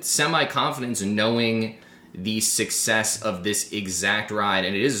that with semi-confidence, knowing the success of this exact ride,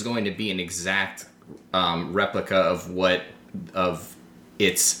 and it is going to be an exact replica of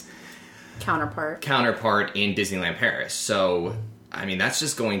its counterpart in Disneyland Paris. So, I mean, that's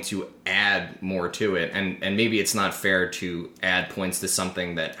just going to add more to it, and maybe it's not fair to add points to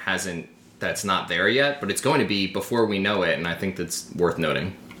something that's not there yet, but it's going to be before we know it, and I think that's worth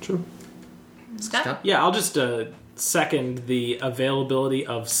noting. True. Scott? Yeah, I'll just second the availability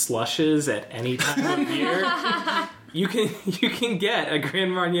of slushes at any time of year. You can get a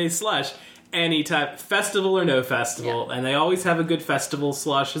Grand Marnier slush anytime, festival or no festival, and they always have a good festival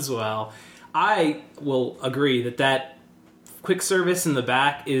slush as well. I will agree that quick service in the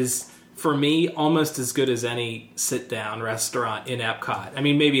back is, for me, almost as good as any sit-down restaurant in Epcot. I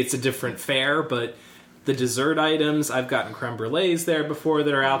mean, maybe it's a different fare, but the dessert items, I've gotten creme brulees there before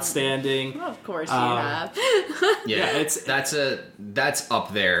that are outstanding. Well, of course you have. Yeah, that's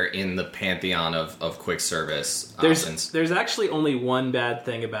up there in the pantheon of quick service options. There's actually only one bad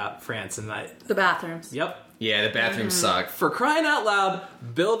thing about France, and the bathrooms. Yep. Yeah, the bathrooms suck. For crying out loud,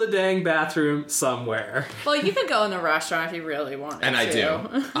 build a dang bathroom somewhere. Well, you could go in the restaurant if you really wanted and to. I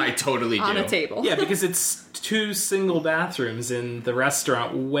do. I totally do. On a table. Yeah, because it's 2 single bathrooms in the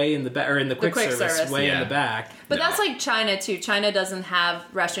restaurant, way in the back, or in the quick service, way in the back. But that's like China too. China doesn't have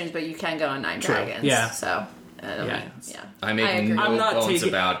restrooms, but you can go on Nine Dragons. Yeah. So. I make no bones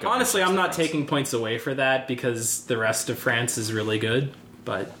about going. Honestly, I'm not taking points away for that because the rest of France is really good.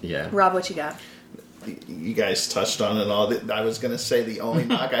 But yeah, Rob, what you got? You guys touched on it all. I was going to say the only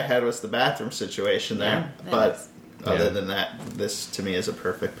knock I had was the bathroom situation there. Yeah, but other than that, this to me is a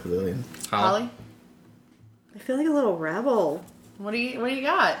perfect pavilion. Holly? I feel like a little rebel. What do you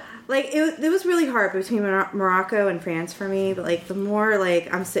got? Like, it was really hard between Morocco and France for me. But, like, the more,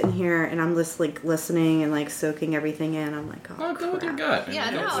 like, I'm sitting here and I'm just, like, listening and, like, soaking everything in, I'm like, oh, go with your gut.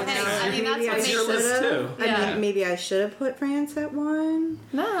 Yeah, no, hey, I mean, maybe that's what your makes list, it. too. I mean, maybe I should have put France at 1.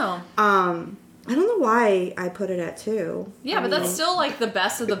 No. I don't know why I put it at 2. Yeah, but that's still, like, the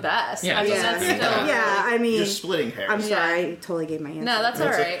best of the best. Yeah, I mean, that's still... Yeah, I mean... You're splitting hairs. I'm sorry, I totally gave my answer. No, that's all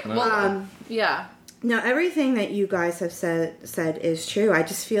right. Well, yeah. No, everything that you guys have said is true. I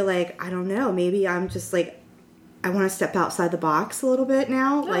just feel like, I don't know, maybe I'm just like, I want to step outside the box a little bit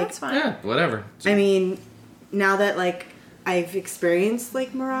now. No, like, that's fine. Yeah, whatever. I mean, now that, like, I've experienced,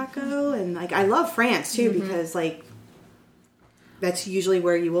 like, Morocco, and, like, I love France, too, because, like, that's usually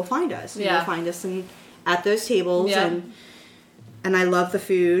where you will find us. You will find us at those tables, and I love the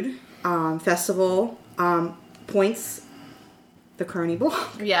food, festival, points, the Crony Blanc.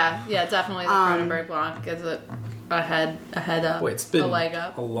 Yeah, definitely the Cronenberg Blanc is a head up. Boy, it's been a leg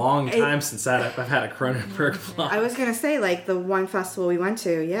up. a long time since I've had a Cronenberg Blanc. I was going to say, like, the one festival we went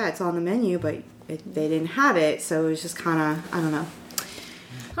to, it's on the menu, but they didn't have it, so it was just kind of, I don't know.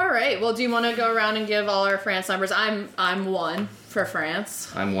 All right, well, do you want to go around and give all our France numbers? I'm 1 for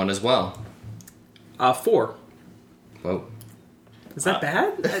France. I'm 1 as well. 4. Whoa. Is that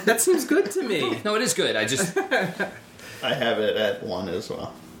bad? That seems good to me. No, it is good. I just... I have it at 1 as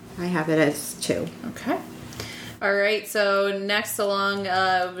well. I have it as 2. Okay. All right, so next along,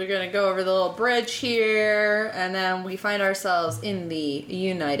 we're going to go over the little bridge here, and then we find ourselves in the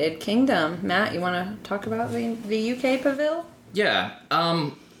United Kingdom. Matt, you want to talk about the UK Pavilion? Yeah.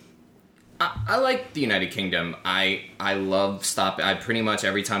 I like the United Kingdom. I love stopping. I pretty much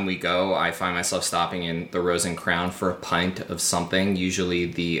every time we go, I find myself stopping in the Rose and Crown for a pint of something. Usually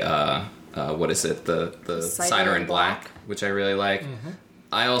the what is it? The cider and black, which I really like. Mm-hmm.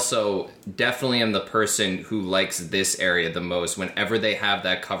 I also definitely am the person who likes this area the most. Whenever they have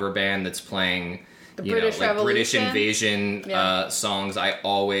that cover band that's playing, British Invasion songs, I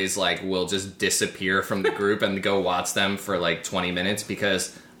always will just disappear from the group and go watch them for 20 minutes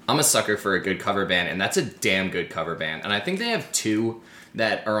because I'm a sucker for a good cover band, and that's a damn good cover band. And I think they have 2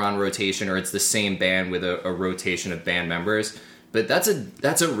 that are on rotation, or it's the same band with a rotation of band members. But that's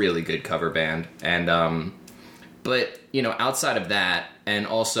a really good cover band. And but outside of that, and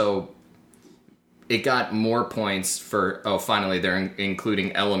also it got more points for finally they're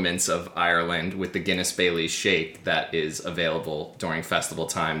including elements of Ireland with the Guinness Bailey's shake that is available during festival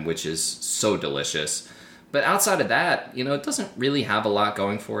time, which is so delicious. But outside of that, it doesn't really have a lot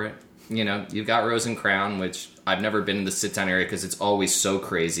going for it. You've got Rose and Crown, which I've never been in the sit-down area because it's always so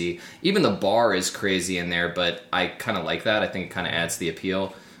crazy. Even the bar is crazy in there, but I kind of like that. I think it kind of adds the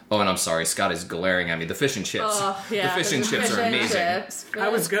appeal. Oh, and I'm sorry, Scott is glaring at me. The fish and chips. Oh, yeah. The fish and chips are amazing.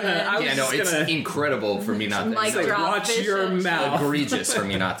 It's incredible for me not to say that. Watch your mouth. Egregious for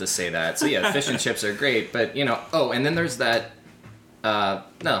me not to say that. So yeah, fish and chips are great, but and then there's that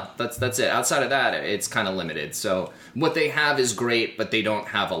no, that's it. Outside of that, it's kind of limited. So what they have is great, but they don't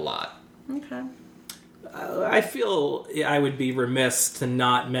have a lot. Okay. I feel I would be remiss to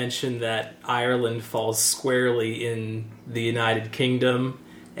not mention that Ireland falls squarely in the United Kingdom,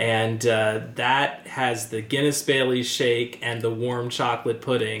 and that has the Guinness Bailey's Shake and the warm chocolate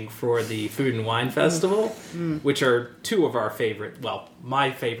pudding for the Food and Wine Festival, which are two of our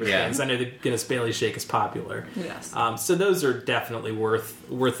my favorite things. I know the Guinness Bailey's Shake is popular. Yes. So those are definitely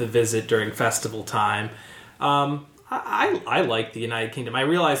worth a visit during festival time. I like the United Kingdom. I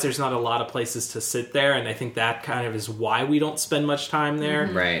realize there's not a lot of places to sit there, and I think that kind of is why we don't spend much time there.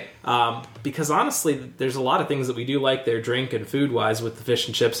 Right. Because honestly, there's a lot of things that we do like there, drink and food-wise, with the fish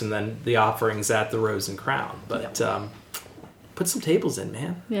and chips, and then the offerings at the Rose and Crown. But put some tables in,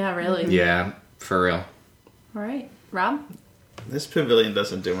 man. Yeah, really. Yeah, for real. All right. Rob? This pavilion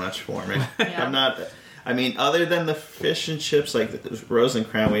doesn't do much for me. Yeah. I'm not. I mean, other than the fish and chips, like the Rose and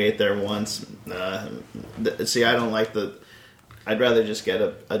Crown, we ate there once. See, I don't like the. I'd rather just get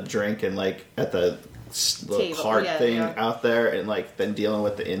a drink and like at the little cart thing out there, and like then dealing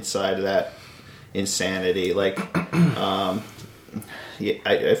with the inside of that insanity. Like,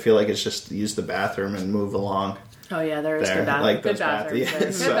 I feel like it's just use the bathroom and move along. Oh yeah, there is there. good bathrooms. Like good those bathrooms.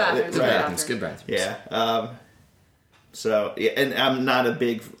 bathrooms. Good Good bathrooms. bathrooms. Yeah. So, yeah, and I'm not a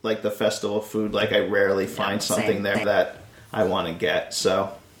big, like, the festival food. Like, I rarely find something there that I want to get. So,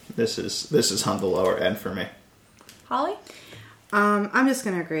 this is on the lower end for me. Holly? I'm just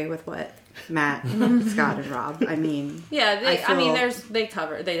going to agree with what Matt, Scott, and Rob. I mean, Yeah, they definitely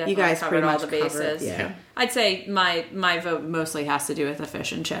you guys covered all the pretty much bases. covered, yeah. I'd say my vote mostly has to do with the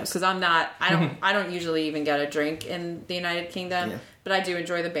fish and chips because I don't usually even get a drink in the United Kingdom, but I do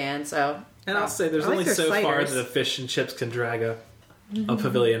enjoy the band. So, And I'll say there's I like only their so far sliders. that the fish and chips can drag a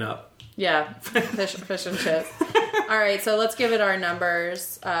pavilion up. yeah, fish and chips. All right, so let's give it our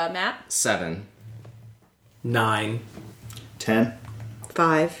numbers. Matt? 7. 9. 10.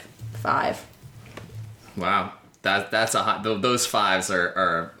 5. 5. Wow. That's a hot. Those 5s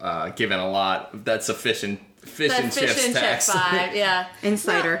are given a lot. That's a fish and chips tax. 5, yeah.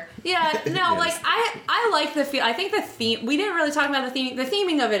 Insider. Yeah, no, like I like the feel. I think the theme. We didn't really talk about the theme. The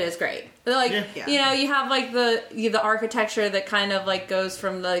theming of it is great. Like you know, you have like the architecture that kind of like goes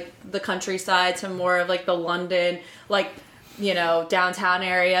from the countryside to more of like the London, like you know, downtown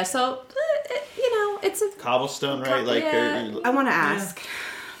area. So you know, it's a Cobblestone, right? Like, Yeah. I want to ask.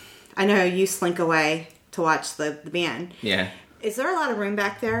 I know you slink away to watch the band. Yeah. Is there a lot of room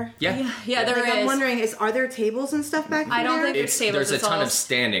back there? Yeah. yeah. There Like, is. I'm wondering, are there tables and stuff back there? I don't think there's tables. There's a It's ton all- of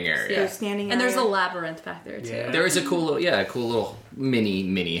standing area. There's standing and there's a area? labyrinth back there too. Yeah. There is a cool little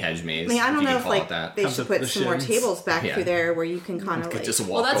mini hedge maze. I mean, I don't you know can if call it like that. they Comes should with put the some more shins. tables back Yeah. through there where you can kind of Could like. just walk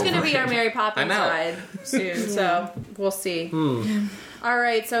Well, that's going to over be our it. Mary Poppins I'm out. ride soon, so we'll see. All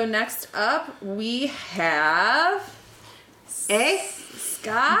right, so next up we have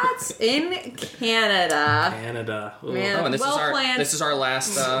Scott in Canada. Canada. Ooh. Man. Oh, and Well planned. this is our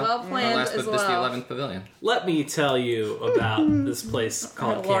last Well planned as this is the well. 11th pavilion. Let me tell you about this place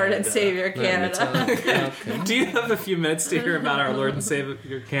called Our Lord and Canada. Savior Canada. Okay. Do you have a few minutes to hear about our Lord and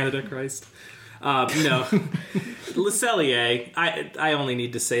Savior Canada, Christ? No. Le Cellier, I only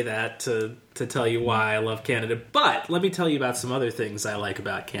need to say that to tell you why I love Canada. But let me tell you about some other things I like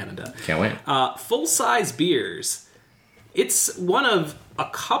about Canada. Can't wait. Full-size beers. It's one of a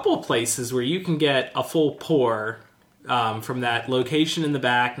couple places where you can get a full pour from that location in the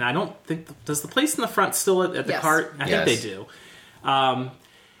back. Now, I don't think... Does the place in the front still at the Yes. cart? I Yes. think they do.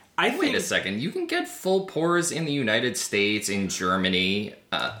 Wait a second. You can get full pours in the United States, in Germany.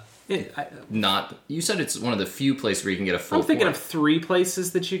 Not. You said it's one of the few places where you can get a full. I'm thinking pour. of 3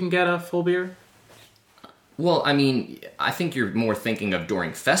 places that you can get a full beer. Well, I mean, I think you're more thinking of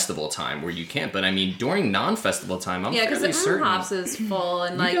during festival time where you can't. But I mean, during non-festival time, I'm Yeah, because the fairly Room certain. Hops is full,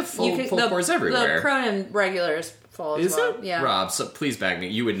 and like get full pours everywhere. The Cronin regular is full as Is well. it? Yeah. Rob, so please back me.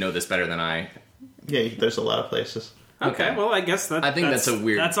 You would know this better than I. Yeah, there's a lot of places. Okay, well, I guess I think that's a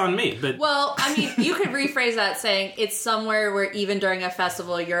weird- That's on me, but Well, I mean, you could rephrase that saying it's somewhere where even during a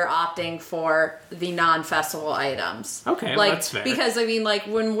festival you're opting for the non-festival items. Okay, well, like, that's fair. Because, I mean, like,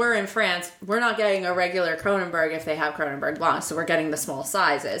 when we're in France, we're not getting a regular Kronenberg if they have Kronenberg Blanc, so we're getting the small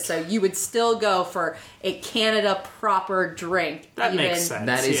sizes. So you would still go for a Canada proper drink. that even, makes sense.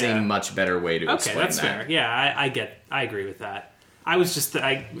 That is yeah. a much better way to Okay, explain that's that. fair. Yeah, I agree with that. I was just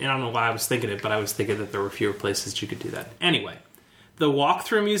I don't know why I was thinking it, but I was thinking that there were fewer places you could do that. Anyway, the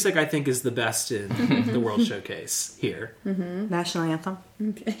walkthrough music I think is the best in the World Showcase here. National anthem.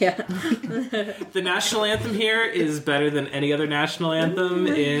 Yeah. The national anthem here is better than any other national anthem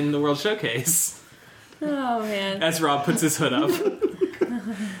in the World Showcase. Oh, man. As Rob puts his hood up.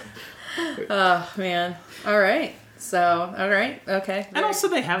 Oh man. All right. So, all right. Okay. And also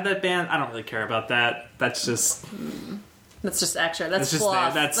they have that band. I don't really care about that. That's just extra. That's just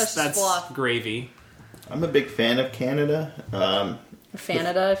fluff. that's just fluff. gravy. I'm a big fan of Canada.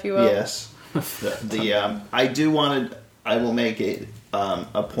 Fanada, if you will. Yes. I do want to. I will make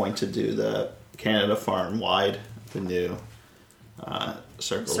a point to do the Canada Farm Wide, the new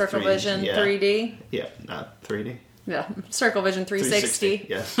Circle Vision 3D. Yeah, not 3D. Yeah, Circle Vision 360.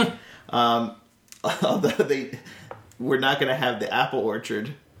 Yes. Although we're not going to have the apple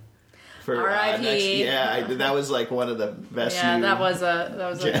orchard for R.I.P. that was like one of the best. Yeah, that was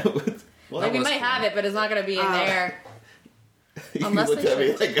a. Well, like we might have it, but it's not going to be in there. You Unless looked at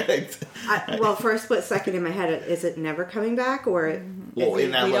me like well, for a split second in my head, is it never coming back, or in that we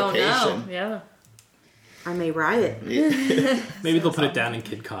location? Don't know. Yeah. I may ride it. Maybe they'll put it down in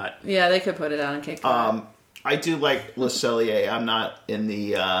Kid Cot. Yeah, they could put it down in Kid Cot. I do like Le Cellier. I'm not in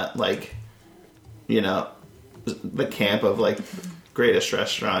the the camp of like greatest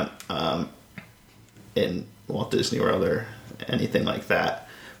restaurant in Walt Disney World or anything like that.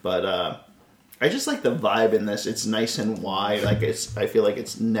 But I just like the vibe in this. It's nice and wide. Like I feel like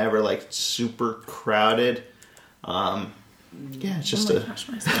it's never like super crowded. Yeah, it's just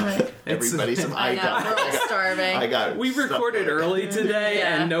everybody's. I know, we're all starving. We recorded early today,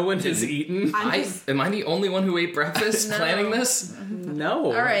 and no one has eaten. Am I the only one who ate breakfast planning this? No.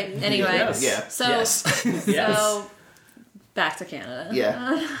 All right. Anyway, Yeah. So back to Canada.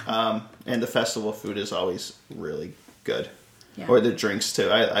 Yeah. And the festival food is always really good. Yeah. Or the drinks too.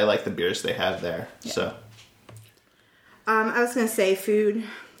 I like the beers they have there. Yeah. So. I was going to say food,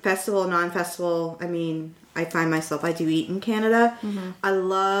 festival, non-festival. I mean, I find myself, I do eat in Canada. Mm-hmm. I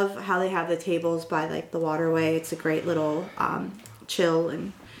love how they have the tables by like the waterway. It's a great little chill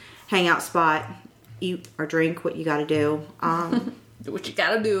and hangout spot. Eat or drink what you got to do. Do what you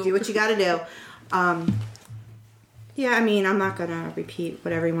got to do. Do what you got to do. Yeah, I mean, I'm not going to repeat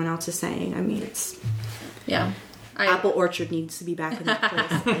what everyone else is saying. I mean, it's... Yeah. Apple Orchard needs to be back in that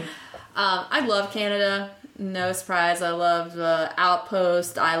place. I love Canada. No surprise. I love the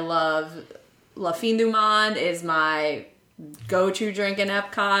Outpost. I love La Fin du Monde is my go-to drink in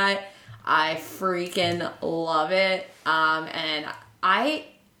Epcot. I freaking love it. And I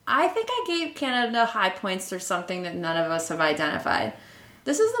think I gave Canada high points for something that none of us have identified.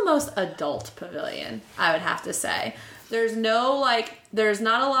 This is the most adult pavilion, I would have to say. There's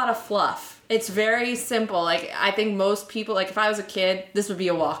not a lot of fluff. It's very simple. Like, I think most people, like, if I was a kid, this would be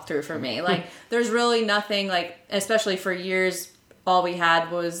a walkthrough for me. Like, there's really nothing, like, especially for years, all we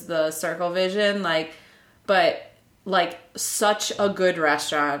had was the Circle Vision. Like, but, like, such a good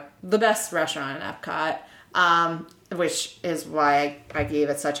restaurant. The best restaurant in Epcot, which is why I gave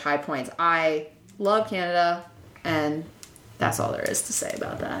it such high points. I love Canada, and that's all there is to say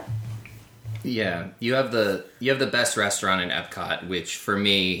about that. Yeah, you have the best restaurant in Epcot, which for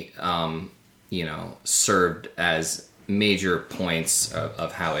me, served as major points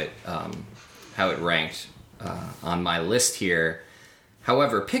of how it ranked on my list here.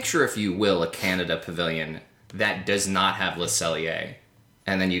 However, picture, if you will, a Canada pavilion that does not have Le Cellier.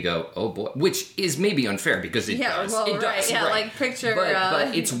 And then you go, oh boy, which is maybe unfair because it does. Well, it does, yeah, right. Like picture,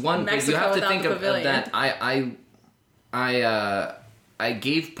 but it's one. Mexico, you have to think of pavilion. that. I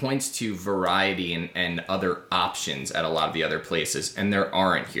gave points to variety and other options at a lot of the other places, and there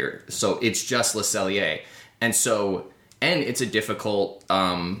aren't here. So it's just Le Cellier, and it's a difficult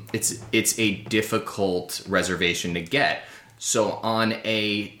it's a difficult reservation to get. So on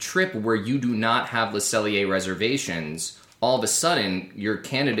a trip where you do not have Le Cellier reservations, all of a sudden your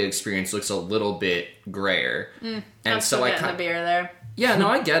Canada experience looks a little bit grayer. And so I the beer there. Yeah, no,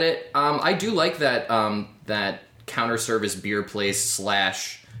 I get it. I do like that that counter service beer place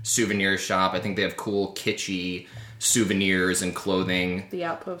 / souvenir shop. I think they have cool kitschy souvenirs and clothing. The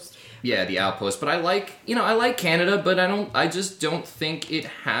Outpost. Yeah, the Outpost. But I like Canada, but I just don't think it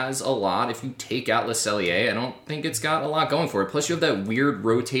has a lot. If you take out Le Cellier, I don't think it's got a lot going for it. Plus you have that weird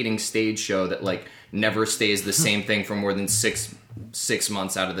rotating stage show that like never stays the same thing for more than six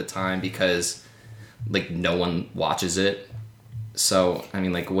months out of the time because like no one watches it. So, I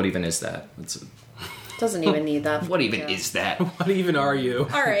mean, like, what even is that? Doesn't even need that. What even is that? What even are you?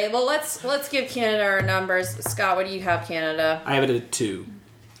 All right, well, let's give Canada our numbers. Scott, what do you have Canada? I have it at 2.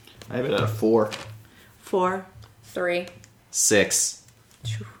 I have it at a 4. 4. 3. 6.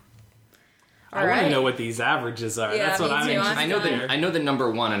 I want to know what these averages are. Yeah, that's what I'm interested in. I know the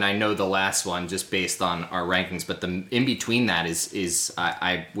number one, and I know the last one just based on our rankings. But the in between that is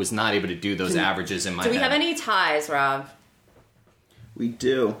I was not able to do those averages in my head. Do we have any ties, Rob? We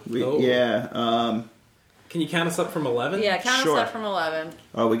do. Yeah. Can you count us up from 11? Yeah, count Sure. us up from 11.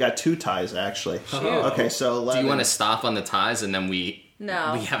 Oh, we got 2 ties, actually. Okay, so 11. Do you want to stop on the ties and then we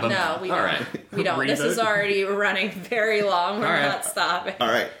No, we have a no, we all don't. right. We don't. Read This it. is already running very long. We're All right. not stopping. All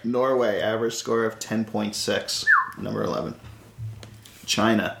right, Norway, average score of 10.6, number 11.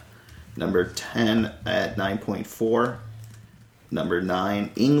 China, number 10 at 9.4. Number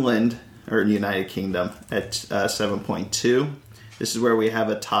 9, England, or United Kingdom, at 7.2. This is where we have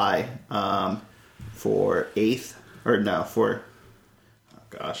a tie for 8th, or no, for, oh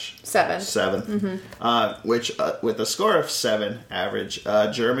gosh. 7. 7th. Mm-hmm. Which, with a score of 7 average,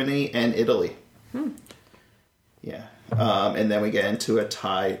 Germany and Italy. Yeah. And then we get into a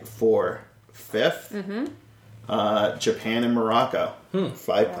tie for 5th. Japan and Morocco,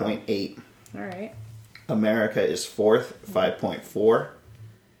 5.8. All right. America is 4th, 5.4.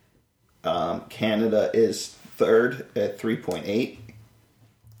 Canada is 3rd at 3.8.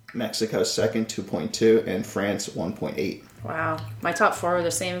 Mexico 2nd, 2.2, and France 1.8. Wow. My top 4 are the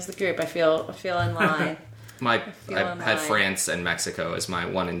same as the group. I feel in line. I in had line. France and Mexico as my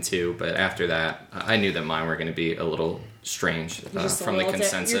 1 and 2, but after that, I knew that mine were going to be a little strange Just a from the little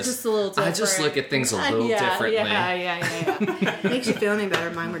consensus. you're just a little different. I just look at things a little differently. Yeah. Makes you feel any better.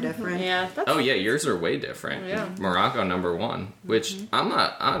 Mine were different. Yeah. That's, Oh yeah, yours are way different. Yeah. Morocco number 1, which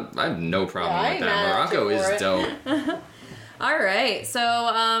I have no problem Yeah, I with ain't that. mad at Morocco you for is it. dope. all right. So,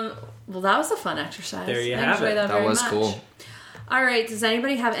 well, that was a fun exercise. There you I have enjoyed it. That, That very was much. cool. All right. Does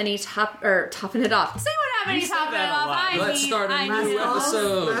anybody have any topping it off? Does anyone have any You said topping it that a off? lot. Let's start a new know.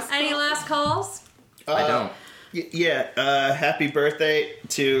 episode. Any last calls? I don't. Happy birthday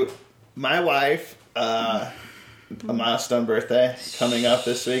to my wife. A milestone birthday coming up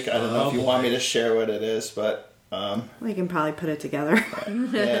this week. I don't know if you want me to share what it is, but We can probably put it together.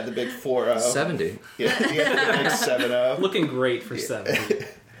 yeah, the big 4-0. 70. Yeah, the big 7-0. Looking great for 70.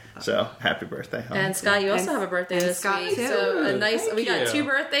 So happy birthday, hon. And Scott, you also And- have a birthday and this Scott, week. too. So a nice. Thank We got you. 2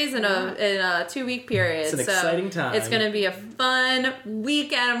 birthdays in a 2-week period. It's an so exciting time. It's going to be a fun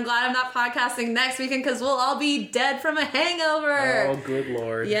weekend. I'm glad I'm not podcasting next weekend because we'll all be dead from a hangover. Oh, good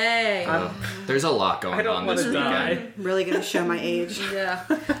lord. Yay! There's a lot I going don't on want this to weekend. die. Really gonna show my age. Yeah.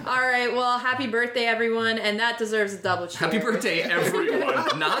 All right. Well, happy birthday, everyone, and that deserves a double cheer. Happy birthday,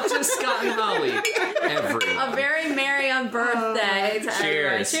 everyone. Not just Scott and Holly. Everyone. A very merry on birthday to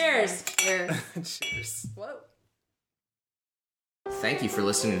everyone. Cheers. Cheers. Cheers. Cheers. Whoa. Thank you for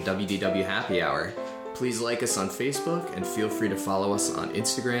listening to WDW Happy Hour. Please like us on Facebook and feel free to follow us on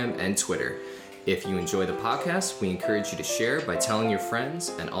Instagram and Twitter. If you enjoy the podcast, we encourage you to share by telling your friends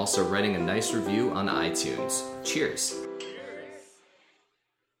and also writing a nice review on iTunes. Cheers.